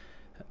we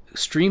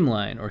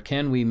streamline, or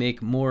can we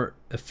make more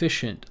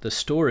efficient the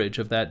storage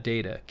of that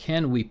data?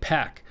 Can we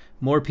pack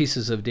more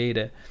pieces of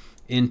data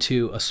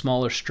into a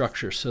smaller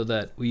structure so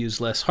that we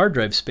use less hard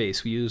drive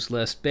space, we use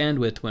less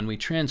bandwidth when we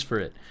transfer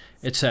it,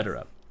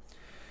 etc.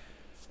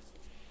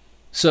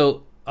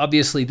 So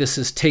obviously this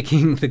is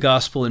taking the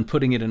gospel and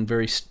putting it in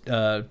very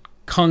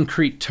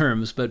concrete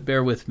terms, but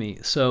bear with me.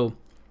 So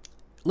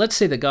let's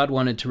say that God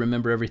wanted to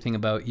remember everything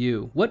about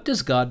you. What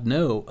does God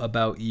know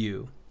about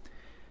you?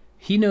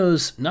 He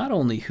knows not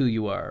only who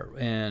you are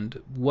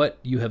and what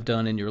you have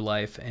done in your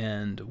life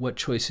and what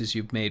choices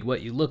you've made,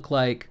 what you look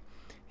like.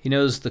 He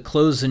knows the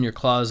clothes in your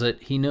closet.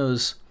 He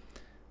knows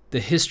the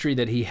history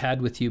that he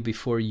had with you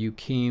before you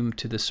came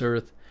to this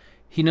earth.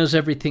 He knows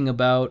everything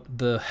about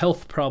the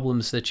health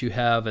problems that you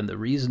have and the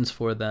reasons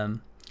for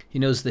them. He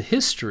knows the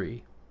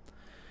history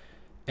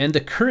and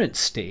the current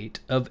state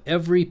of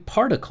every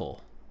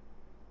particle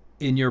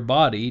in your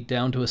body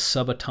down to a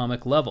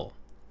subatomic level.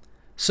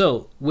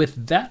 So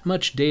with that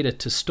much data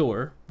to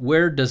store,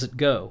 where does it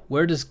go?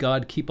 Where does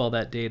God keep all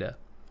that data?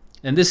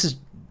 And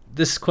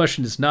this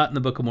question is not in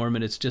the Book of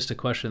Mormon. It's just a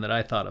question that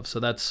I thought of. So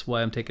that's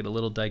why I'm taking a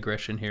little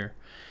digression here.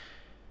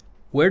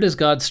 Where does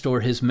God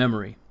store his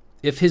memory?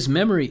 If his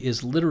memory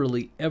is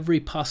literally every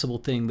possible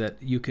thing that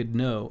you could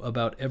know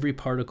about every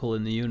particle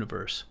in the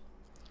universe,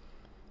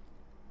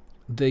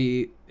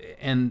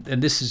 and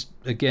this is,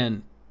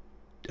 again,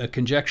 a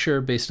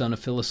conjecture based on a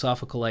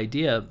philosophical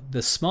idea,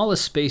 the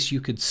smallest space you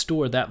could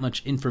store that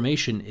much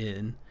information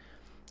in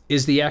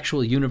is the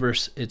actual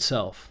universe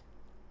itself.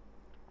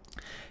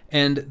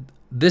 And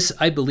this,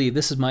 I believe,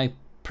 this is my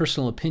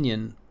personal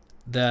opinion,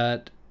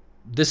 that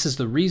this is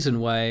the reason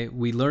why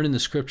we learn in the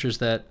scriptures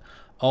that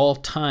all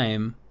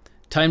time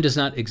does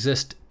not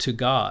exist to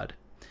God.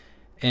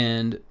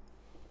 And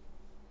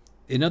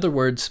in other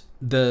words,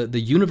 the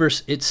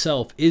universe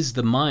itself is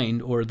the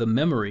mind or the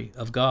memory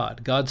of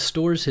God. God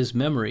stores his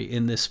memory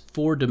in this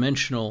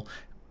four-dimensional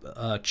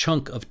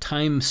chunk of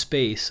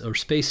time-space or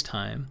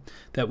space-time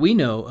that we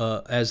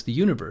know as the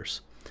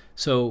universe.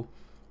 So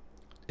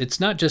it's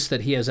not just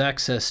that he has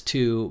access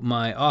to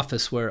my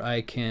office where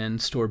I can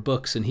store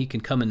books and he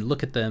can come and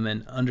look at them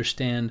and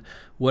understand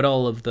what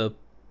all of the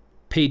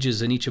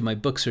pages in each of my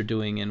books are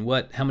doing and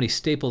how many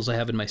staples I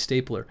have in my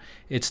stapler.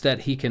 It's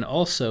that he can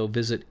also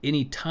visit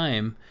any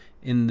time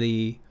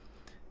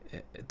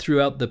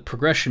throughout the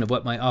progression of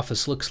what my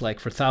office looks like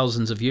for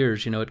thousands of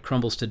years. It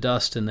crumbles to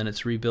dust and then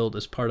it's rebuilt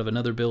as part of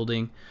another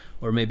building,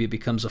 or maybe it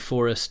becomes a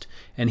forest.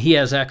 And he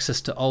has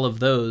access to all of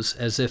those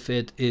as if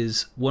it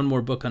is one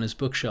more book on his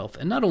bookshelf.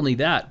 And not only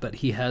that, but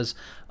he has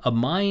a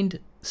mind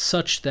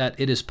such that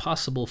it is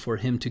possible for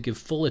him to give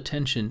full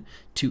attention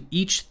to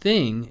each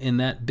thing in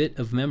that bit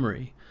of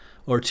memory,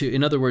 or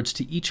in other words,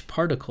 to each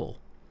particle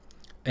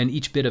and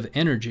each bit of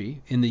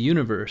energy in the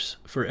universe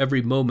for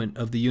every moment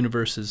of the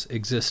universe's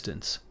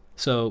existence.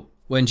 So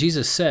when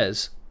Jesus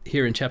says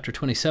here in chapter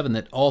 27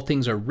 that all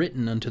things are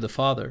written unto the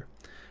Father,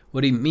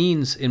 what he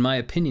means, in my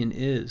opinion,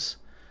 is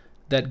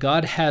that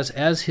God has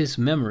as his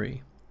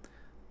memory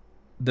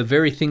the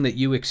very thing that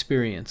you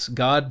experience.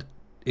 God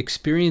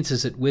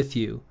experiences it with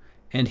you,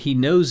 and he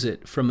knows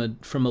it from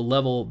a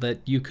level that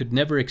you could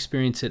never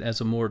experience it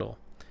as a mortal.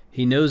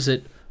 He knows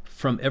it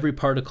from every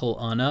particle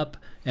on up,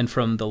 and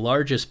from the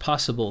largest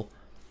possible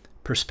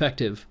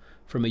perspective,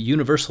 from a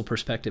universal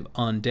perspective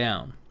on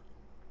down,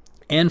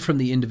 and from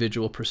the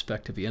individual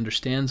perspective. He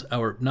understands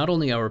not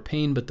only our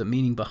pain, but the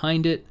meaning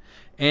behind it,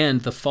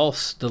 and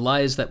the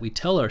lies that we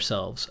tell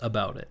ourselves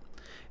about it.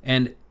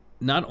 And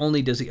not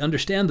only does he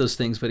understand those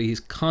things, but he's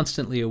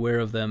constantly aware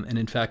of them, and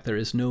in fact there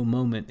is no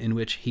moment in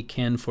which he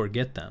can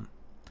forget them.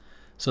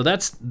 So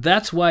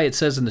that's why it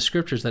says in the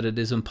scriptures that it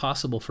is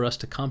impossible for us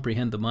to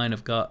comprehend the mind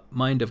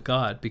of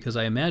God, because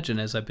I imagine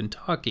as I've been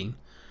talking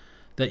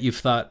that you've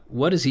thought,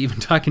 what is he even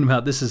talking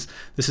about? This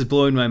is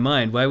blowing my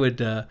mind. Why would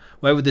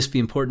this be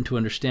important to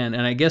understand?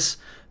 And I guess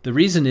the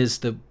reason is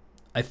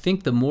I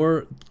think the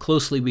more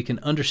closely we can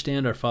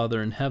understand our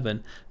Father in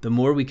heaven, the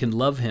more we can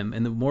love him,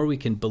 and the more we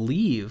can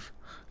believe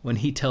when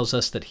he tells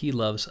us that he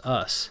loves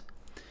us.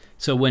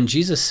 So when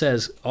Jesus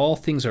says all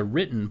things are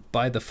written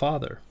by the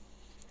Father,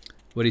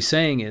 what he's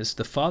saying is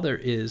the Father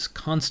is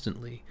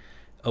constantly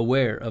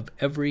aware of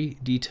every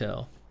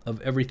detail of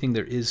everything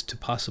there is to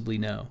possibly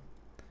know.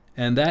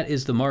 And that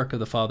is the mark of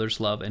the Father's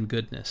love and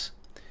goodness.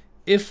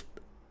 If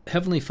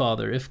Heavenly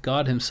Father, if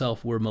God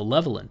himself were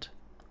malevolent,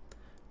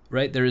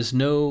 right, there is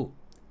no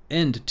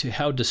end to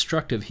how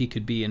destructive he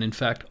could be. And in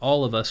fact,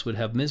 all of us would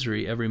have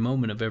misery every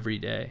moment of every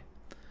day.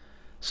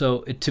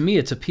 So to me,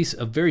 it's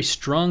a very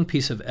strong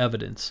piece of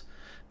evidence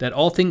that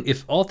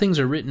if all things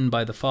are written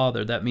by the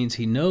Father, that means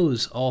he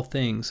knows all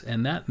things,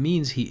 and that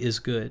means he is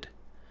good.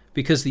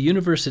 Because the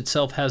universe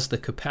itself has the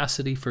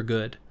capacity for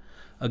good.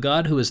 A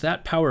God who is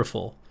that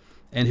powerful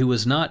and who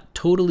is not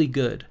totally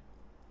good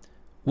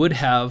would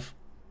have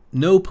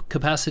no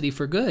capacity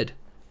for good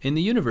in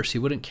the universe. He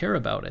wouldn't care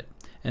about it.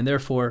 And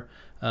therefore,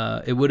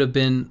 it would have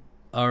been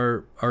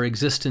our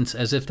existence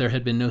as if there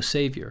had been no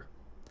Savior.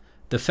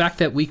 The fact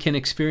that we can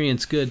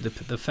experience good,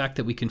 the fact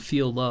that we can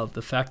feel love,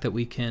 the fact that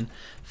we can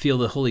feel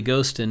the Holy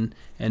Ghost and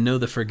know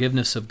the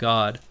forgiveness of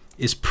God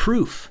is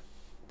proof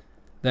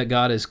that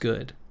God is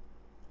good.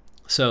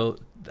 So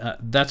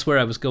that's where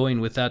I was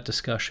going with that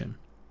discussion.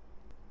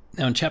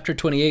 Now, in chapter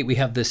 28, we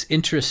have this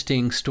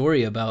interesting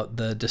story about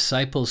the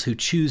disciples who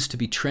choose to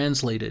be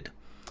translated,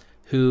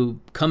 who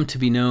come to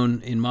be known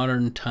in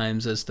modern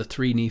times as the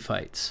three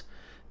Nephites.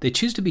 They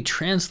choose to be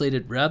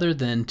translated rather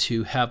than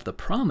to have the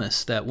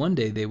promise that one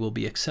day they will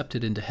be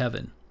accepted into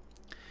heaven.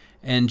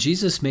 And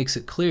Jesus makes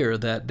it clear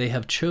that they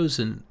have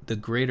chosen the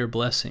greater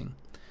blessing.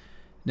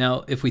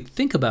 Now, if we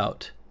think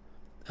about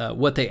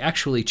what they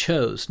actually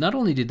chose, not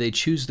only did they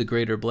choose the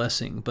greater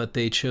blessing, but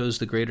they chose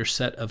the greater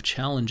set of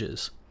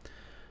challenges.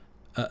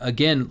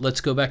 Again, let's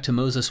go back to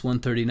Moses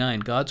 139.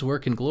 God's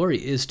work and glory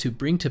is to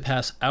bring to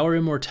pass our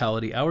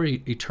immortality, our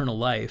eternal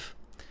life.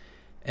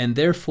 And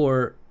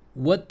therefore,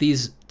 what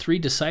these three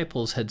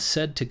disciples had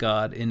said to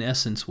God in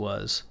essence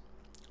was,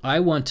 I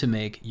want to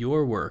make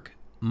your work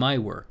my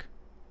work.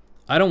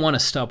 I don't want to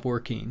stop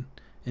working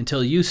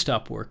until you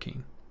stop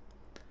working.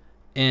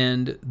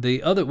 And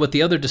what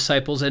the other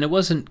disciples, and it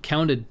wasn't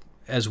counted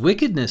as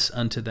wickedness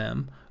unto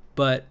them,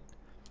 but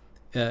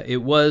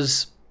it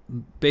was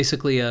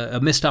basically a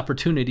missed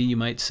opportunity, you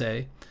might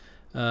say,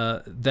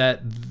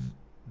 that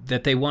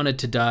they wanted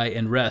to die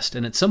and rest,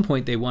 and at some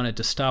point they wanted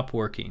to stop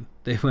working.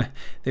 They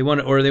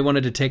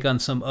wanted to take on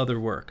some other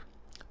work.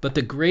 But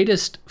the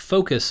greatest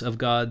focus of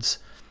God's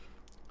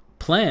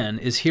plan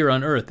is here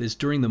on earth, is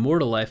during the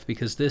mortal life,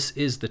 because this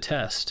is the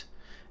test.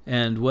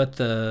 And what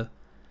the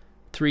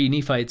three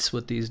Nephites,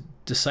 what these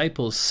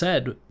disciples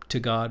said to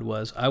God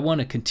was, I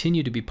want to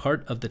continue to be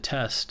part of the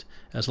test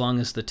as long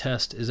as the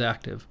test is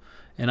active.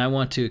 And I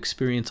want to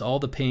experience all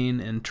the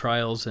pain and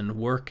trials and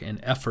work and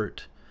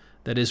effort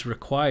that is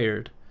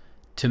required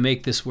to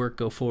make this work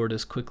go forward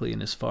as quickly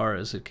and as far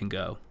as it can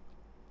go.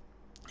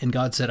 And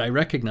God said, I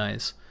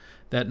recognize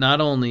that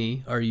not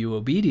only are you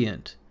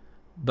obedient,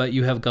 but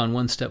you have gone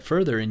one step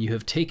further and you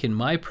have taken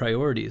my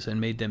priorities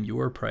and made them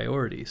your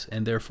priorities,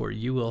 and therefore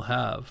you will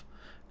have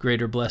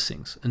greater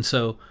blessings. And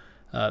so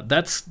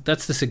that's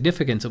the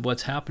significance of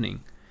what's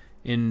happening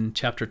in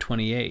chapter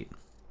 28.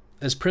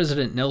 As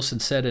President Nelson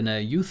said in a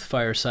youth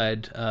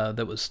fireside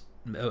that was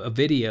a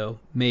video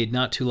made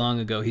not too long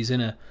ago, he's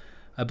in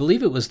I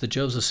believe it was the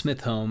Joseph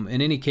Smith home.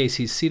 In any case,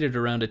 he's seated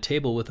around a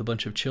table with a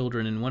bunch of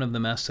children, and one of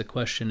them asks a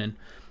question, and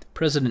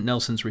President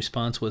Nelson's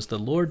response was, the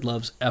Lord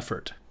loves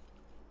effort.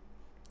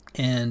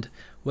 And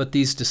what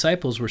these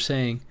disciples were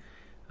saying,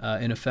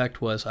 in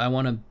effect, was, I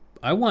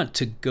want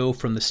to go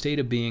from the state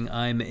of being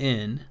I'm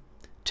in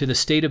to the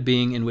state of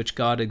being in which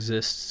God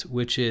exists,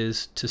 which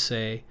is to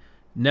say,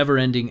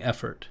 never-ending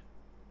effort.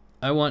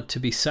 I want to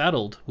be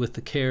saddled with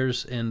the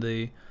cares and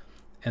the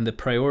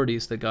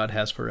priorities that God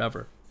has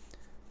forever.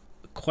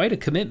 Quite a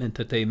commitment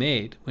that they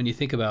made when you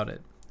think about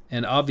it.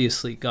 And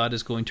obviously, God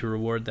is going to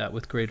reward that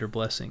with greater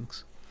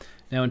blessings.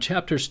 Now, in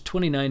chapters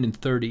 29 and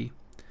 30,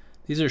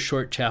 these are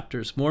short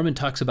chapters, Mormon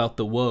talks about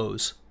the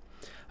woes.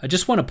 I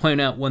just want to point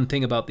out one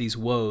thing about these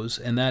woes,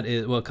 and that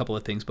is, well, a couple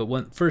of things,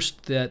 but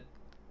first, that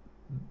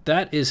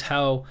is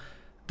how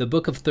the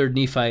book of 3rd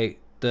Nephi,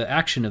 the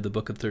action of the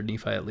book of 3rd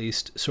Nephi at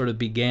least, sort of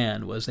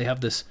began, was they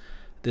have this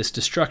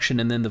destruction,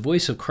 and then the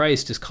voice of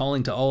Christ is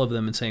calling to all of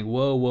them and saying,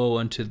 woe, woe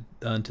unto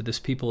this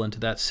people, unto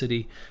that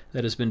city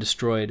that has been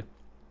destroyed.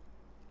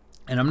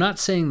 And I'm not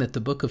saying that the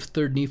book of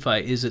 3rd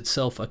Nephi is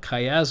itself a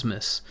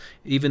chiasmus,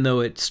 even though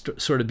it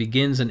sort of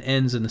begins and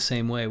ends in the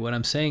same way. What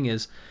I'm saying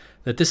is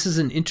that this is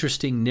an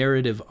interesting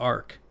narrative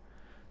arc,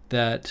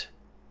 that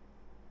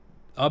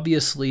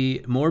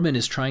obviously Mormon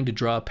is trying to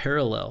draw a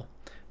parallel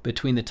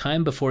between the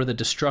time before the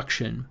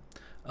destruction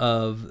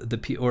of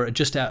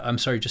just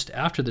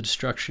after the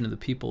destruction of the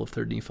people of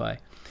 3rd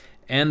Nephi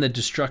and the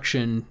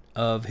destruction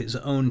of his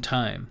own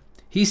time.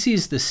 He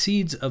sees the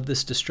seeds of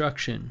this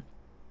destruction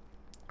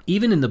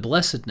even in the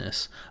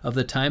blessedness of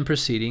the time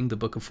preceding the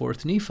book of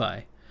 4th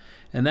Nephi.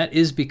 And that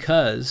is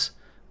because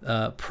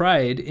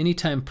pride,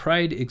 anytime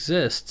pride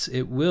exists,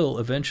 it will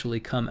eventually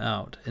come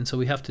out. And so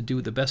we have to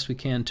do the best we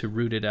can to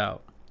root it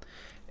out.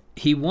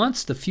 He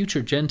wants the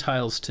future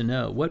Gentiles to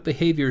know what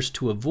behaviors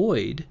to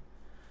avoid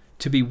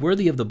to be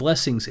worthy of the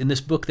blessings in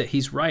this book that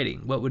he's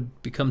writing, what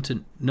would become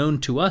known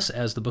to us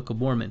as the Book of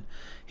Mormon.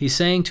 He's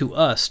saying to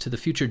us, to the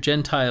future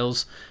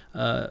Gentiles,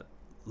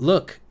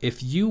 look,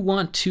 if you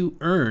want to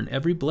earn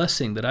every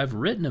blessing that I've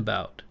written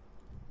about,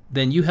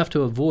 then you have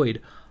to avoid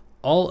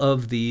all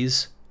of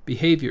these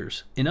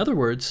behaviors. In other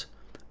words,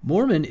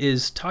 Mormon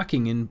is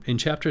talking in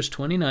chapters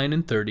 29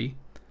 and 30,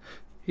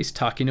 he's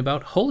talking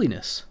about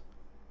holiness.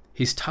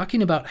 He's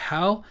talking about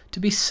how to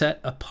be set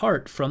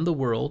apart from the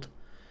world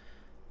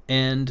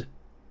and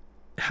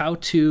how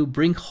to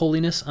bring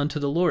holiness unto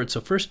the Lord.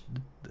 So first,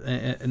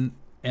 and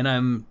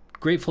I'm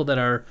grateful that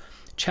our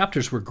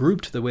chapters were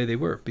grouped the way they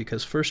were,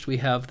 because first we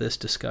have this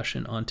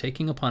discussion on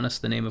taking upon us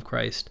the name of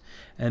Christ,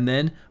 and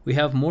then we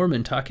have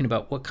Mormon talking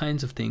about what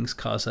kinds of things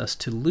cause us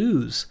to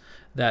lose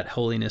that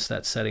holiness,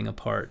 that setting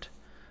apart,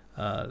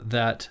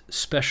 that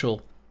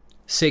special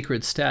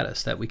sacred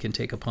status that we can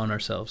take upon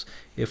ourselves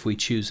if we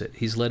choose it.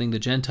 He's letting the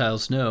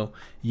Gentiles know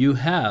you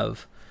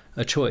have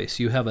a choice.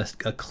 You have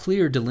a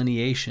clear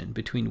delineation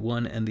between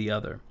one and the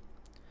other.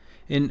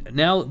 And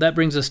now that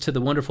brings us to the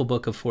wonderful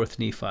book of 4th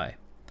Nephi.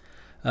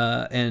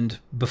 And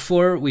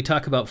before we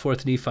talk about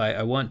 4th Nephi,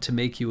 I want to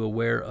make you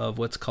aware of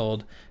what's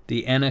called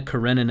the Anna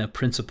Karenina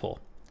principle,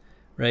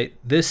 right?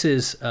 This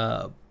is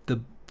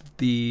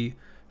the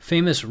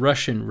famous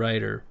Russian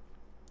writer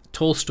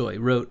Tolstoy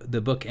wrote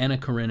the book Anna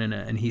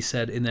Karenina, and he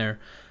said in there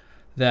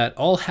that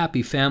all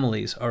happy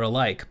families are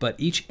alike, but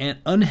each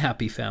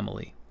unhappy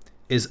family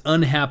is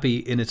unhappy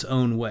in its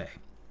own way.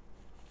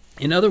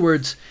 In other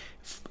words,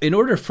 in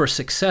order for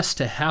success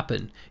to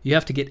happen, you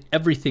have to get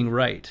everything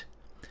right.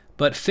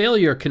 But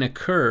failure can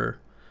occur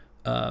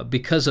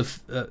because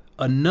of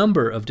a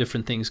number of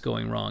different things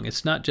going wrong.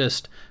 It's not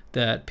just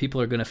that people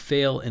are going to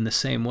fail in the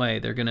same way.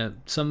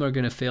 Some are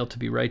going to fail to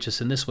be righteous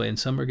in this way, and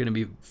some are going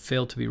to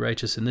fail to be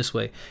righteous in this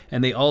way,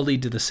 and they all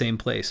lead to the same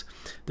place.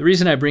 The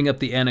reason I bring up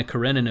the Anna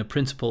Karenina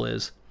principle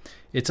is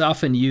it's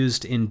often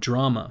used in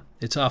drama.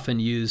 It's often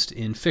used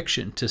in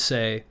fiction to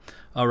say,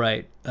 all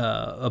right,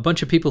 a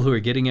bunch of people who are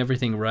getting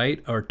everything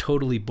right are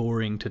totally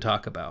boring to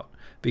talk about,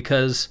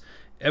 because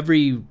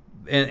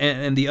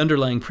and the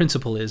underlying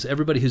principle is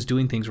everybody who's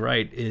doing things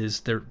right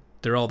is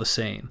they're all the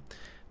same.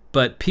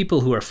 But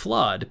people who are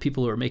flawed,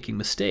 people who are making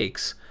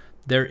mistakes,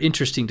 they're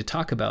interesting to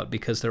talk about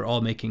because they're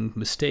all making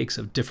mistakes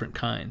of different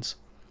kinds.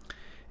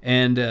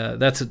 And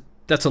that's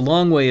a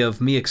long way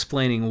of me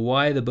explaining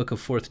why the book of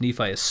 4th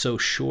Nephi is so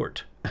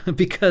short,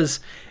 because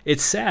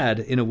it's sad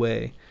in a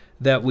way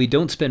that we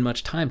don't spend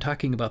much time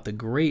talking about the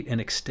great and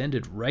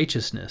extended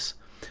righteousness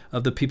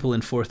of the people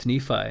in 4th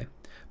Nephi.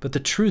 But the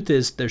truth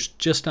is there's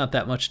just not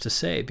that much to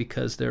say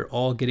because they're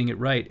all getting it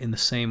right in the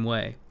same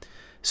way.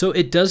 So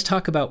it does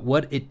talk about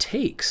what it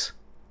takes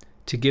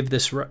to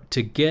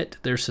get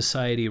their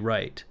society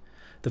right.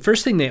 The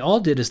first thing they all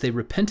did is they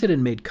repented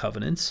and made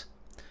covenants.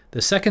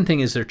 The second thing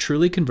is they're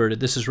truly converted.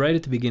 This is right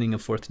at the beginning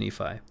of 4th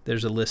Nephi.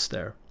 There's a list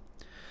there.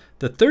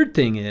 The third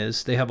thing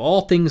is they have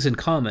all things in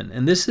common,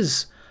 and this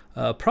is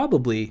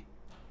probably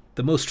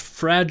the most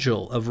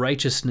fragile of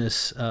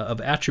righteousness,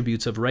 of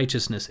attributes of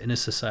righteousness in a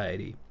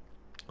society.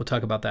 We'll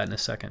talk about that in a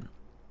second.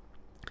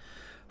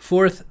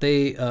 Fourth,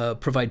 they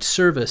provide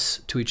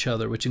service to each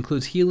other, which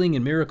includes healing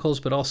and miracles,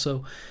 but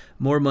also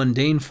more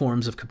mundane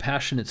forms of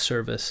compassionate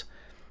service.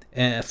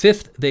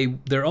 Fifth,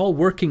 they're all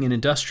working and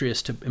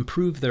industrious to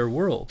improve their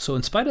world. So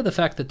in spite of the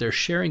fact that they're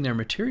sharing their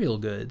material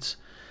goods,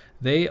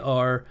 they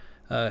are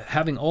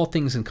having all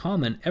things in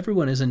common.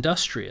 Everyone is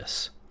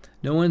industrious.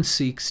 No one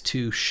seeks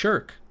to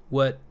shirk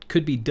what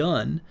could be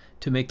done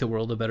to make the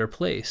world a better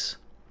place.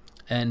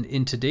 And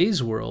in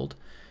today's world,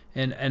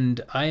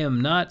 and I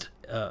am not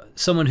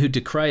someone who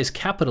decries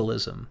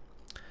capitalism,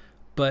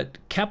 but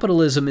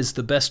capitalism is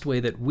the best way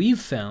that we've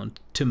found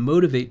to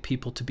motivate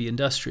people to be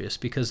industrious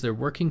because they're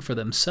working for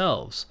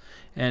themselves.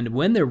 And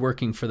when they're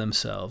working for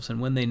themselves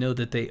and when they know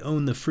that they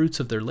own the fruits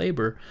of their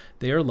labor,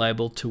 they are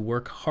liable to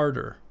work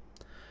harder.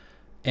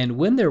 And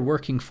when they're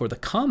working for the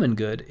common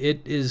good,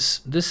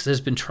 this has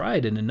been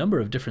tried in a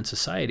number of different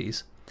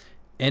societies,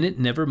 and it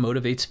never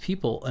motivates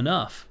people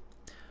enough.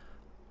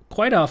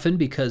 Quite often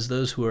because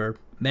those who are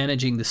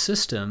managing the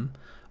system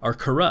are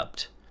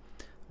corrupt.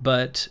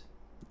 But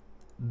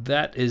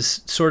that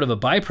is sort of a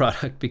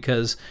byproduct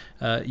because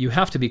you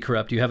have to be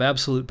corrupt. You have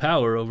absolute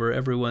power over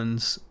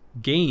everyone's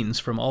gains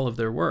from all of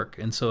their work.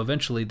 And so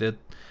eventually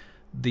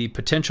the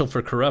potential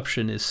for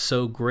corruption is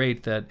so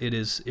great that it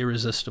is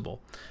irresistible.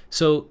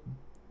 So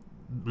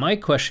my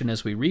question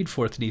as we read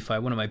 4th Nephi,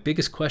 one of my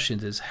biggest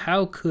questions is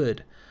how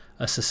could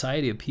a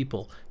society of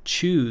people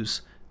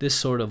choose this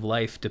sort of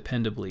life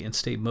dependably and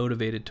stay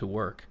motivated to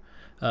work?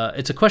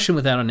 It's a question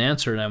without an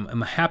answer, and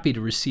I'm happy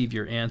to receive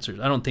your answers.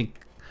 I don't think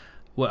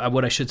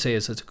what I should say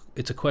is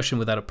it's a question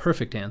without a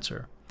perfect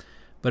answer.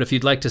 But if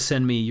you'd like to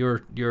send me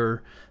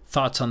your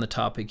thoughts on the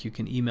topic, you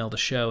can email the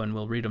show, and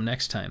we'll read them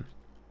next time.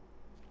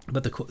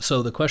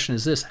 So the question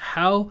is this: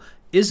 how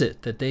is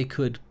it that they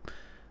could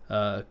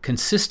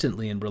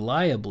consistently and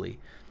reliably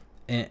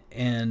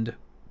and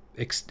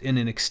in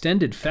an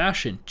extended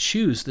fashion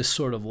choose this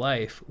sort of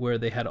life where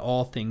they had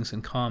all things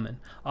in common?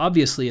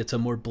 Obviously, it's a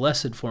more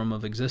blessed form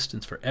of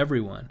existence for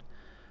everyone.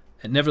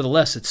 And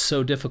nevertheless, it's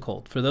so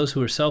difficult. For those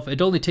who are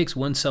it only takes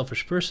one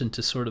selfish person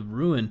to sort of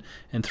ruin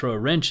and throw a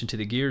wrench into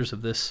the gears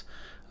of this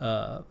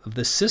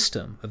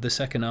system, of this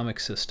economic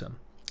system.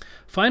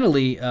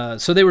 Finally,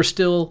 so they were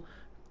still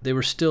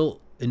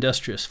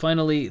industrious.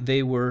 Finally,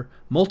 they were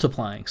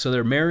multiplying. So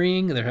they're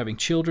marrying, they're having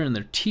children, and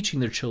they're teaching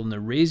their children, they're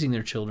raising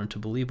their children to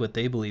believe what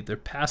they believe. They're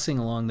passing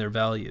along their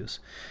values.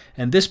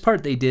 And this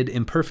part they did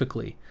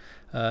imperfectly.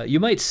 You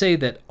might say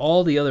that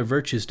all the other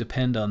virtues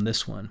depend on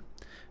this one.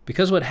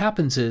 Because what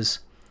happens is,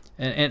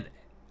 and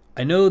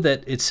I know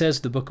that it says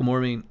the Book of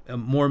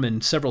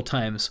Mormon several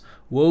times,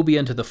 woe be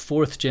unto the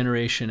 4th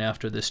generation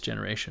after this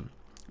generation.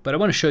 But I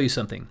want to show you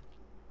something.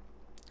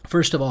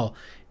 First of all,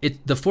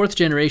 the 4th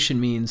generation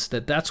means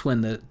that's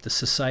when the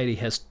society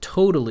has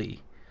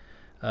totally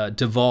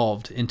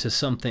devolved into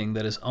something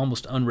that is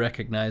almost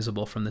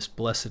unrecognizable from this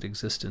blessed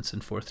existence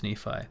in 4th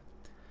Nephi.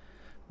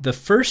 The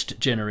first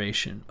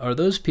generation are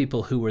those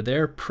people who were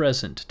there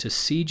present to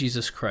see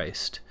Jesus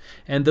Christ,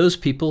 and those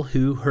people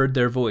who heard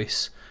their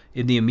voice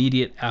in the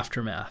immediate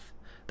aftermath.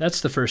 That's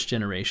the first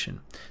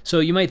generation. So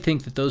you might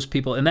think that those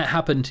people, and that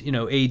happened,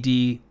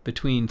 AD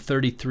between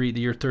the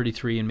year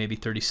 33 and maybe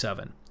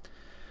 37.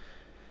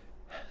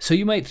 So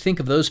you might think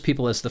of those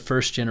people as the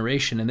first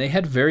generation, and they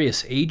had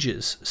various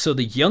ages. So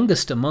the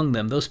youngest among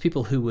them, those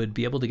people who would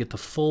be able to get the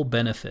full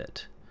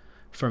benefit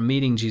from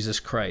meeting Jesus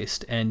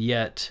Christ, and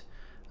yet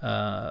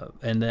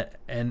and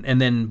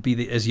then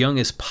be as young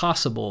as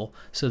possible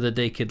so that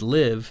they could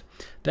live,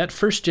 that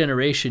first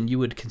generation you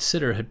would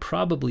consider had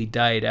probably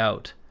died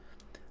out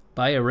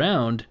by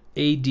around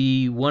AD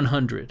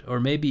 100 or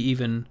maybe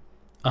even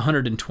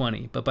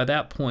 120. But by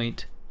that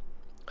point,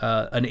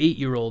 an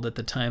 8-year-old at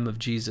the time of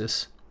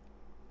Jesus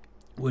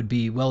would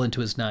be well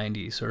into his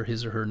 90s or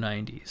his or her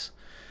 90s.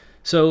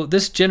 So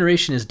this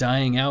generation is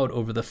dying out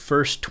over the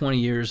first 20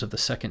 years of the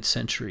 2nd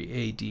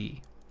century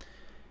AD.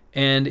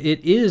 And it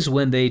is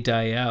when they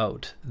die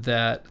out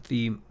that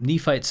the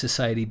Nephite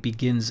society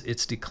begins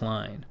its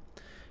decline.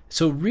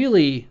 So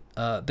really,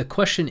 the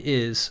question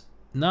is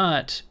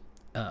not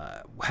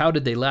how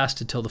did they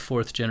last until the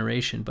 4th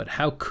generation, but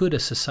how could a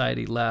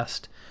society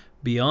last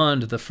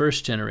beyond the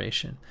 1st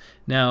generation?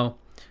 Now,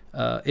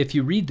 if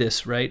you read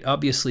this, right,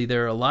 obviously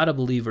there are a lot of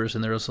believers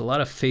and there's a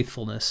lot of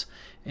faithfulness,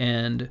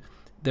 and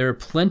there are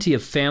plenty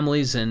of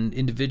families and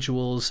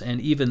individuals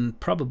and even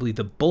probably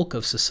the bulk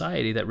of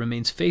society that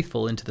remains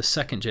faithful into the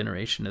 2nd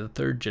generation and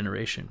the 3rd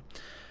generation.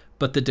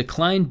 But the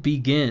decline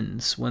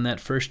begins when that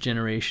 1st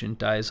generation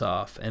dies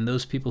off, and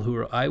those people who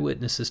were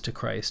eyewitnesses to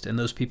Christ and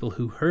those people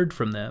who heard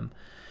from them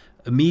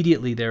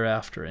immediately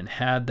thereafter and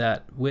had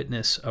that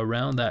witness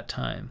around that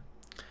time,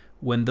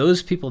 when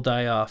those people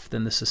die off,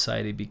 then the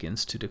society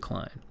begins to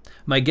decline.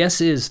 My guess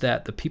is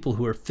that the people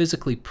who are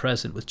physically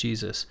present with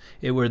Jesus,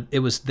 it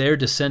was their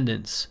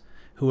descendants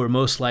who were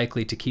most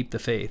likely to keep the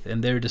faith,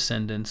 and their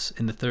descendants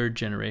in the 3rd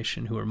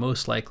generation who are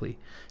most likely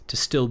to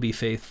still be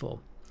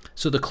faithful.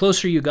 So the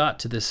closer you got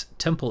to this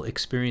temple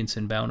experience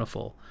in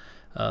Bountiful,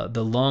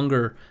 the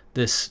longer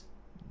this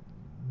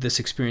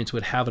experience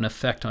would have an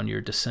effect on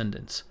your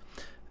descendants.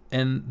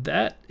 And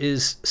that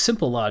is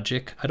simple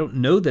logic. I don't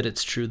know that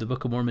it's true. The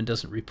Book of Mormon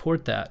doesn't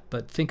report that.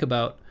 But think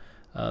about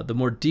the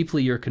more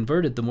deeply you're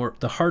converted,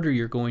 the harder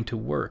you're going to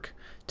work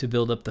to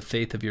build up the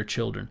faith of your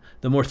children.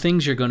 The more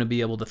things you're going to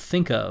be able to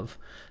think of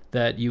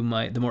that you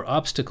might, the more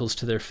obstacles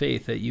to their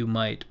faith that you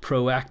might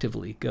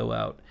proactively go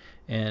out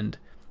and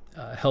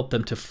help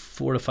them to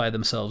fortify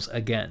themselves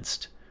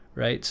against,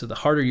 right? So the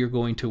harder you're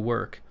going to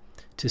work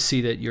to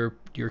see that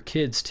your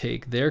kids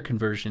take their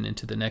conversion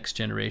into the next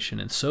generation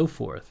and so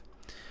forth,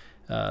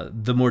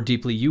 the more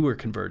deeply you were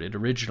converted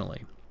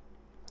originally.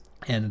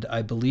 And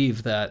I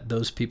believe that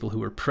those people who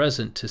were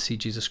present to see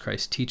Jesus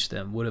Christ teach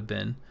them would have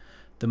been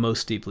the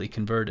most deeply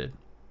converted.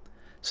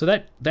 So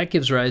that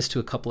gives rise to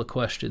a couple of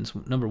questions.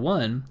 Number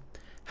one,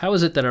 how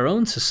is it that our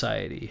own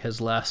society has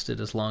lasted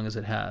as long as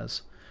it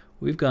has?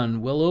 We've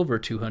gone well over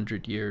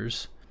 200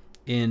 years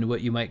in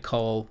what you might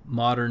call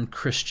modern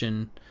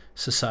Christian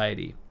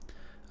society.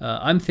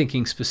 I'm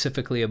thinking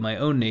specifically of my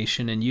own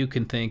nation, and you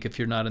can think, if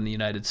you're not in the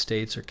United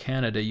States or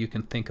Canada, you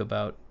can think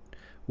about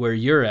where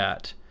you're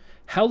at.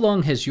 How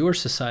long has your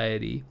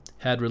society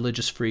had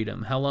religious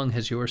freedom? How long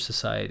has your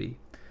society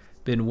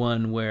been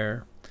one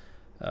where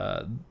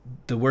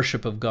the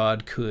worship of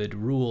God could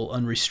rule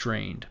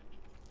unrestrained?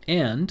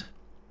 And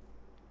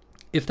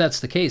if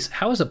that's the case,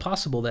 how is it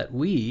possible that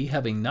we,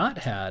 having not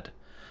had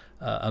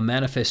a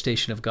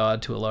manifestation of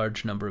God to a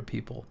large number of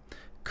people,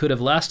 could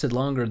have lasted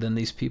longer than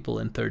these people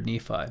in 3rd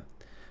Nephi?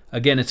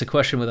 Again, it's a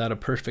question without a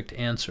perfect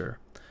answer.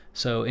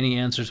 So any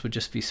answers would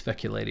just be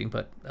speculating,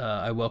 but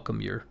I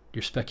welcome your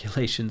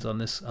speculations on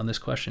this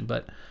question.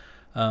 But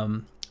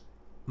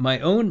my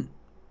own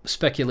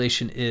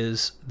speculation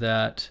is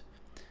that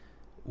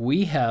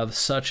we have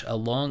such a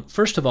long...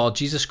 First of all,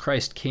 Jesus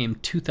Christ came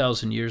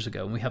 2,000 years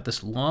ago, and we have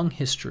this long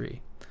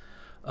history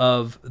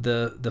of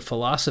the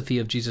philosophy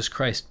of Jesus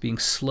Christ being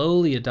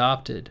slowly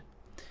adopted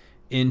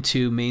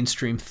into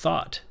mainstream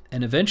thought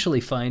and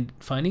eventually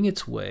finding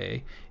its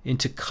way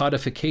into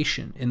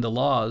codification in the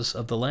laws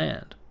of the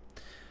land.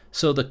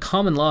 So the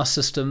common law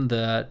system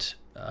that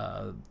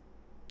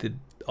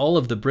all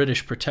of the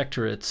British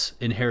protectorates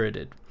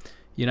inherited,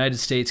 United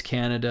States,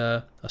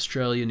 Canada,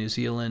 Australia, New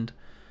Zealand,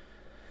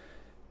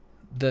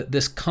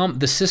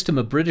 the system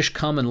of British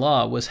common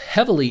law was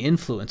heavily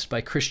influenced by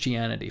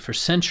Christianity for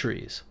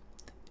centuries.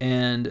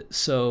 And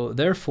so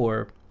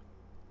therefore,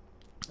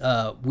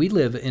 we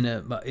live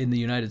in the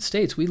United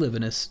States, we live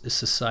in a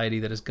society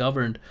that is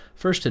governed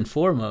first and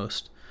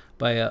foremost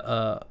by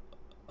a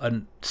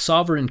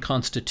sovereign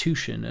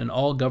constitution, an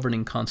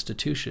all-governing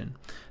constitution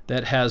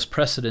that has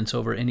precedence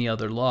over any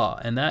other law.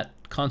 And that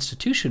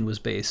constitution was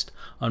based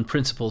on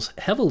principles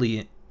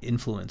heavily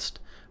influenced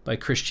by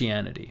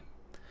Christianity.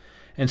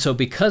 And so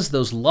because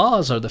those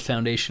laws are the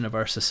foundation of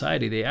our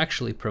society, they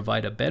actually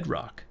provide a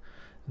bedrock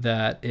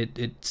that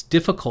it's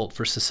difficult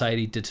for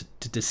society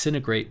to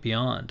disintegrate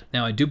beyond.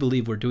 Now, I do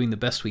believe we're doing the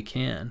best we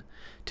can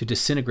to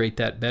disintegrate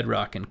that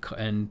bedrock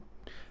and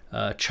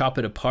chop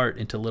it apart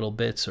into little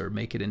bits or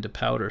make it into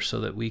powder so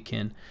that we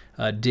can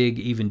dig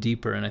even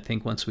deeper. And I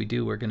think once we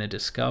do, we're going to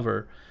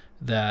discover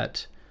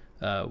that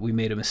we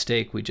made a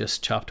mistake. We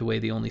just chopped away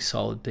the only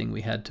solid thing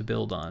we had to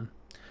build on.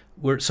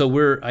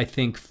 We're I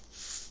think,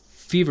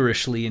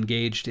 feverishly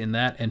engaged in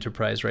that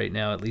enterprise right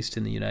now, at least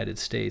in the United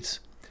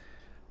States.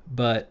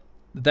 But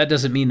that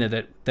doesn't mean that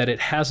it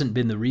hasn't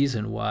been the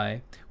reason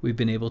why we've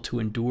been able to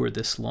endure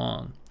this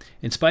long.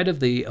 In spite of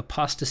the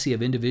apostasy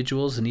of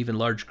individuals and even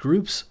large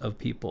groups of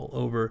people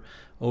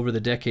over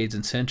the decades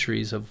and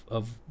centuries of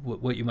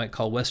what you might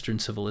call Western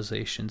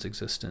civilization's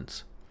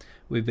existence,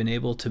 we've been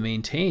able to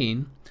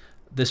maintain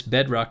this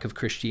bedrock of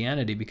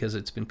Christianity because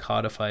it's been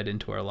codified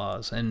into our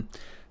laws. And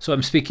so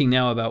I'm speaking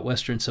now about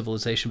Western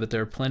civilization, but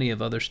there are plenty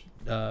of other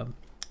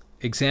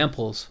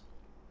examples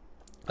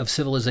of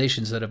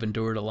civilizations that have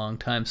endured a long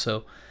time.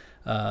 So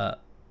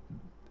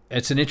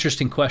it's an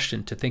interesting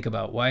question to think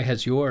about. Why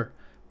has your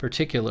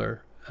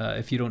particular,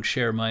 if you don't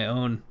share my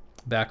own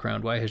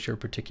background, why has your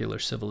particular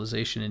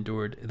civilization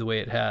endured the way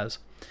it has?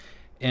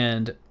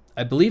 And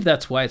I believe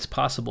that's why it's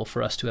possible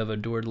for us to have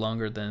endured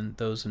longer than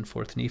those in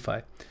 4th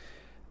Nephi.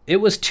 It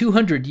was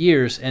 200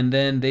 years, and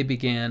then they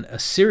began a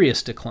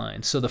serious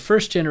decline. So the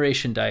first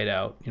generation died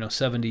out,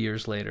 70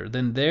 years later.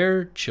 Then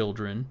their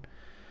children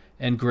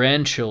and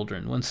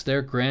grandchildren, once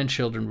their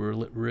grandchildren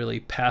were really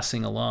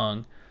passing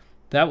along,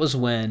 that was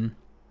when,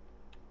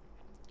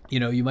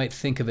 you might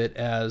think of it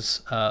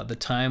as the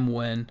time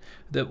when,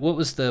 what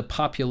was the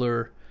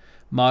popular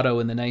motto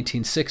in the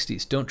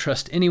 1960s? Don't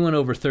trust anyone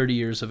over 30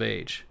 years of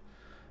age,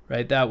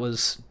 right? That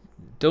was,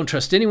 don't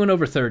trust anyone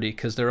over 30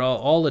 because they're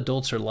all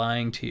adults are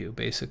lying to you,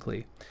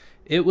 basically.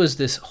 It was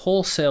this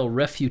wholesale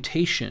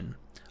refutation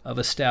of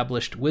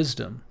established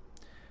wisdom.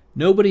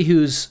 Nobody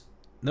who's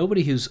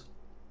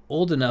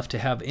old enough to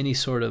have any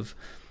sort of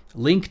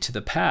link to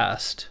the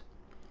past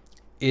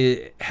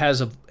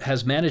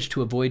has managed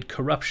to avoid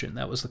corruption.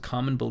 That was the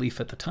common belief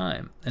at the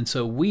time. And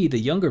so we, the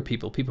younger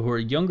people who are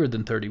younger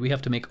than 30, we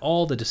have to make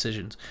all the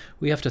decisions.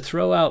 We have to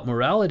throw out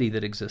morality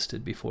that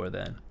existed before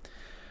then.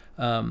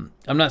 I'm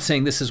not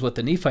saying this is what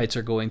the Nephites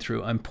are going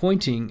through. I'm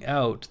pointing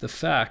out the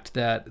fact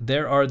that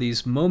there are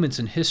these moments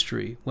in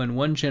history when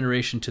one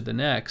generation to the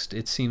next,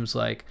 it seems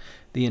like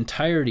the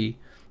entirety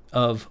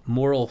of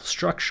moral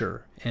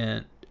structure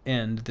and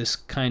this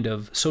kind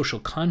of social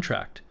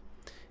contract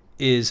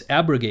is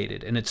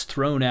abrogated and it's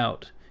thrown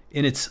out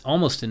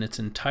almost in its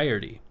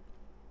entirety.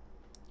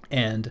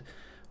 And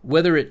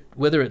whether it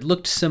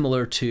looked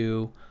similar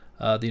to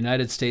the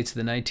United States of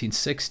the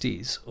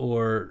 1960s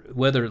or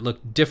whether it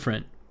looked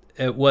different,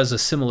 it was a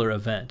similar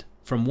event.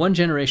 From one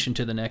generation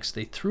to the next,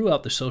 they threw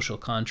out the social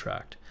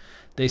contract.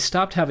 They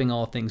stopped having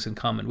all things in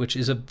common, which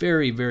is a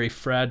very, very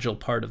fragile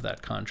part of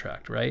that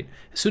contract, right?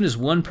 As soon as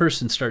one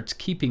person starts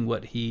keeping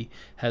what he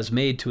has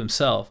made to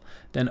himself,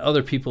 then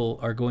other people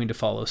are going to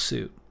follow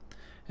suit.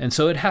 And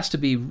so it has to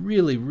be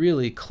really,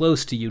 really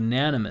close to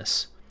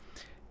unanimous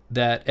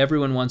that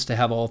everyone wants to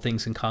have all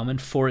things in common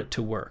for it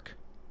to work.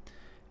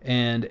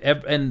 And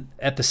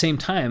at the same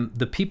time,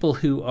 the people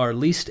who are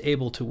least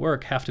able to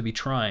work have to be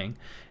trying,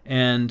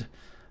 and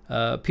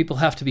people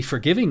have to be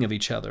forgiving of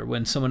each other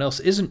when someone else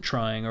isn't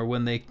trying or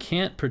when they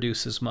can't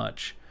produce as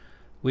much.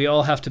 We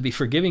all have to be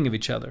forgiving of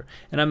each other.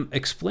 And I'm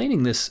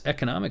explaining this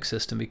economic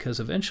system because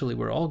eventually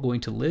we're all going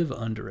to live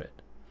under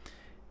it.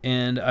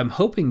 And I'm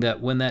hoping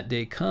that when that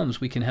day comes,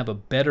 we can have a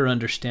better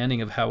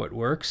understanding of how it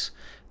works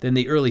than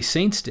the early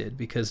saints did,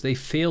 because they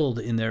failed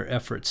in their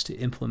efforts to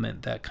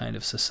implement that kind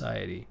of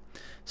society.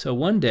 So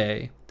one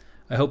day,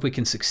 I hope we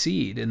can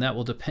succeed, and that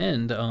will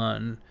depend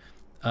on,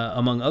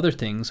 among other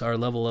things, our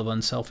level of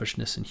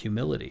unselfishness and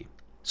humility.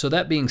 So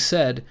that being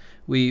said,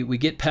 we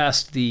get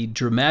past the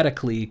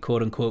dramatically,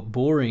 quote-unquote,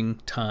 boring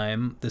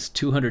time, this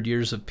 200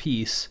 years of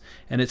peace,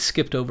 and it's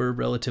skipped over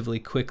relatively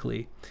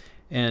quickly.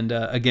 And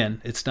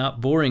again, it's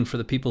not boring for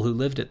the people who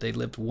lived it. They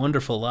lived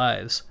wonderful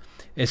lives.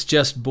 It's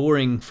just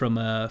boring from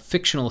a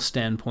fictional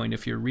standpoint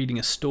if you're reading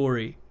a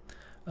story.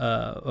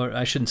 Or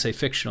I shouldn't say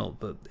fictional,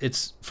 but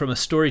it's from a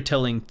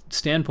storytelling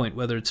standpoint,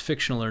 whether it's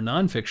fictional or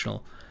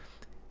non-fictional,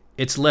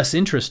 it's less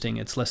interesting,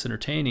 it's less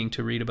entertaining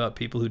to read about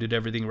people who did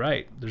everything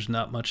right. There's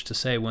not much to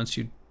say. Once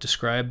you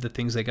describe the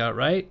things they got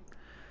right,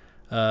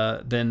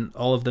 then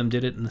all of them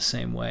did it in the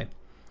same way.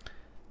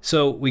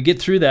 So we get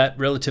through that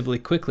relatively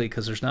quickly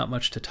because there's not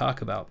much to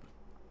talk about.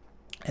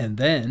 And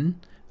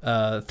then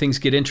things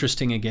get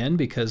interesting again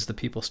because the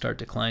people start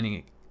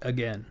declining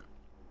again.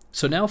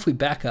 So now if we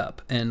back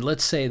up and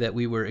let's say that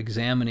we were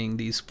examining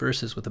these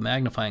verses with a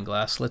magnifying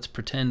glass, let's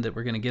pretend that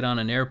we're going to get on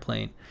an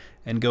airplane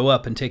and go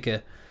up and take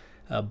a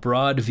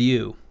broad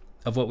view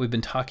of what we've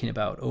been talking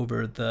about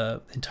over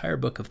the entire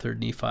book of 3rd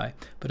Nephi,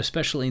 but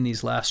especially in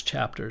these last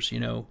chapters.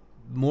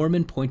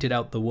 Mormon pointed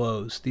out the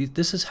woes.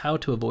 This is how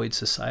to avoid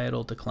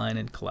societal decline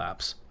and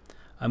collapse.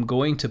 I'm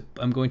going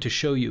to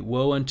show you,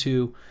 woe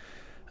unto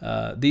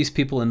these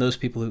people and those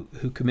people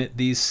who commit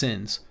these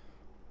sins.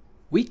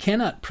 We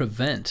cannot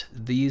prevent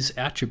these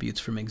attributes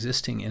from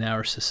existing in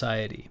our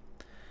society.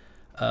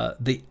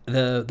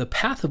 the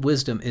path of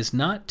wisdom is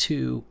not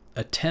to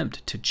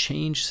attempt to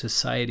change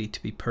society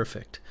to be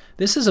perfect.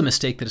 This is a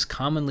mistake that is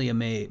commonly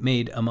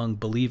made among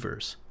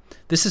believers.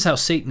 This is how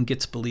Satan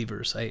gets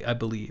believers, I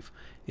believe,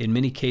 in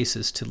many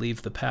cases, to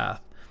leave the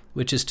path,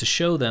 which is to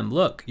show them,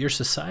 look, your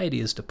society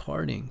is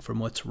departing from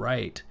what's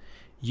right.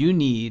 You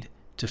need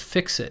to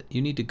fix it.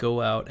 You need to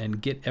go out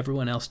and get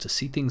everyone else to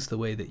see things the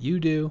way that you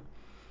do.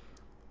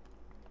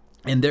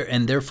 And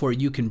therefore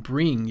you can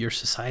bring your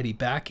society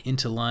back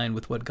into line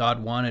with what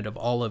God wanted of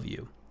all of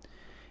you.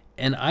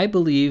 And I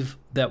believe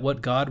that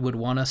what God would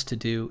want us to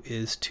do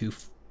is to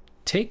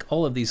take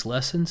all of these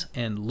lessons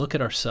and look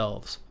at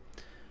ourselves.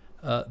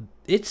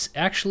 It's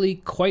actually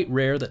quite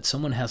rare that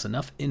someone has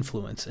enough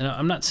influence, and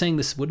I'm not saying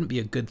this wouldn't be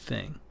a good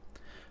thing,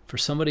 for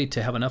somebody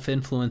to have enough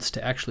influence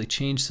to actually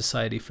change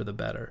society for the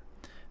better,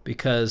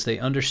 because they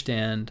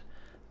understand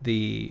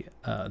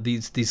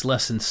these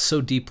lessons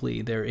so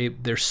deeply.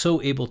 They're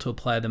so able to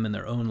apply them in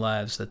their own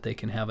lives that they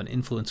can have an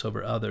influence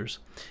over others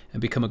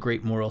and become a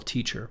great moral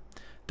teacher.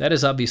 That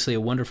is obviously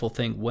a wonderful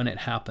thing when it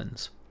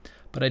happens,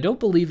 but I don't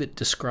believe it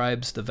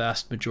describes the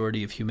vast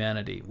majority of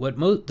humanity.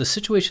 The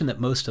situation that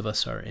most of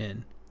us are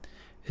in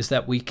is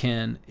that we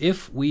can,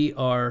 if we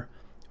are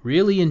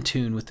really in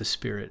tune with the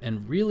Spirit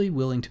and really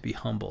willing to be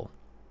humble,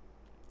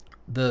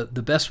 the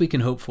best we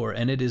can hope for,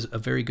 and it is a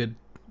very good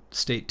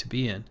state to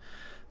be in,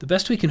 the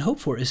best we can hope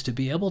for is to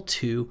be able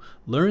to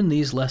learn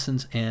these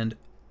lessons and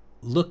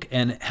look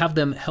and have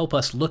them help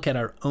us look at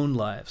our own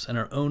lives and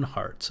our own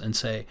hearts and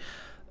say,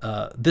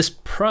 this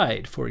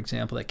pride, for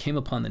example, that came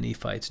upon the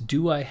Nephites,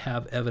 do I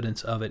have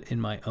evidence of it in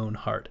my own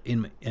heart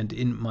and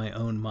in my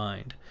own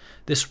mind?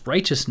 This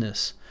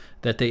righteousness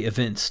that they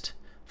evinced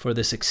for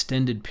this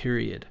extended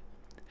period,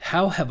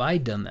 how have I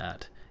done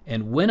that?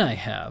 And when I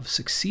have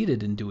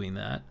succeeded in doing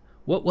that,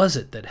 what was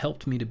it that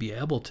helped me to be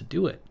able to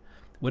do it?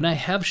 When I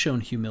have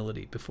shown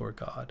humility before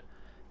God,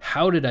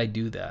 how did I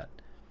do that?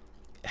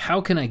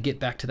 How can I get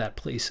back to that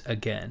place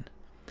again?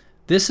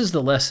 This is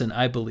the lesson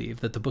I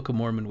believe that the Book of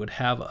Mormon would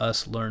have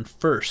us learn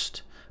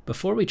first,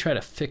 before we try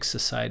to fix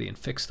society and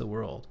fix the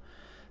world,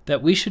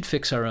 that we should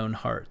fix our own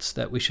hearts,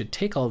 that we should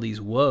take all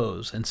these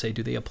woes and say,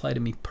 do they apply to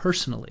me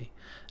personally?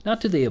 Not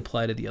do they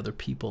apply to the other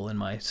people in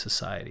my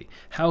society?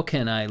 How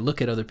can I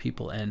look at other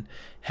people and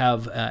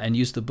have and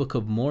use the Book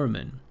of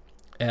Mormon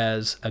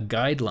as a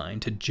guideline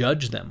to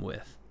judge them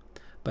with?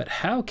 But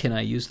how can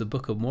I use the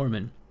Book of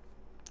Mormon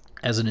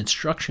as an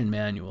instruction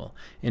manual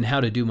in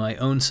how to do my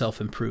own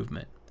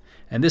self-improvement?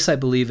 And this, I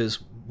believe, is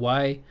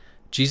why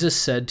Jesus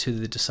said to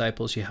the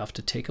disciples, you have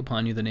to take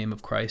upon you the name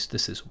of Christ.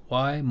 This is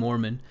why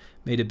Mormon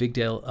made a big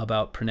deal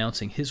about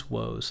pronouncing his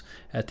woes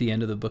at the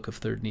end of the book of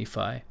 3rd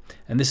Nephi.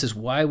 And this is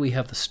why we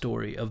have the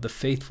story of the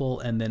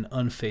faithful and then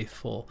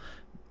unfaithful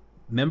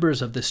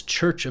members of this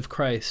Church of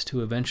Christ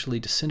who eventually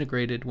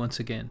disintegrated once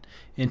again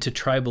into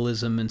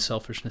tribalism and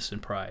selfishness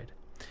and pride.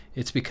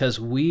 It's because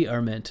we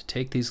are meant to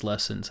take these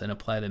lessons and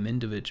apply them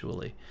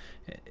individually.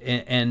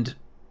 And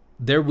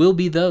there will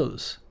be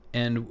those,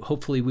 and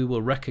hopefully we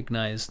will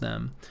recognize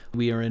them.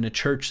 We are in a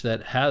church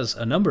that has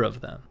a number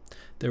of them.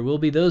 There will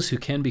be those who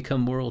can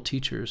become moral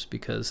teachers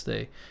because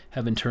they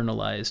have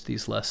internalized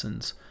these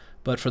lessons.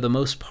 But for the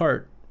most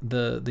part,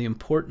 the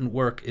important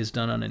work is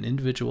done on an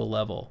individual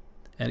level,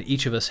 and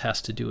each of us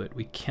has to do it.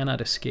 We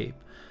cannot escape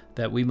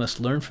that. We must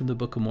learn from the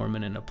Book of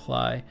Mormon and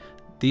apply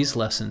these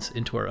lessons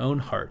into our own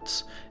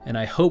hearts. And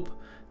I hope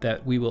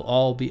that we will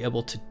all be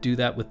able to do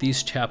that with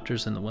these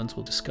chapters and the ones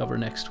we'll discover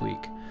next week.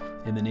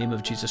 In the name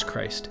of Jesus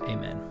Christ,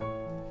 amen.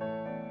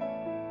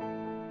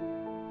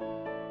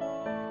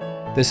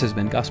 This has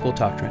been Gospel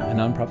Doctrine, a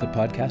nonprofit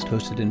podcast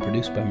hosted and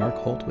produced by Mark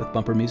Holt with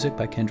bumper music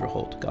by Kendra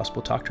Holt.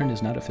 Gospel Doctrine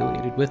is not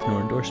affiliated with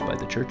nor endorsed by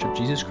The Church of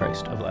Jesus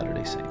Christ of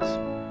Latter-day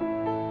Saints.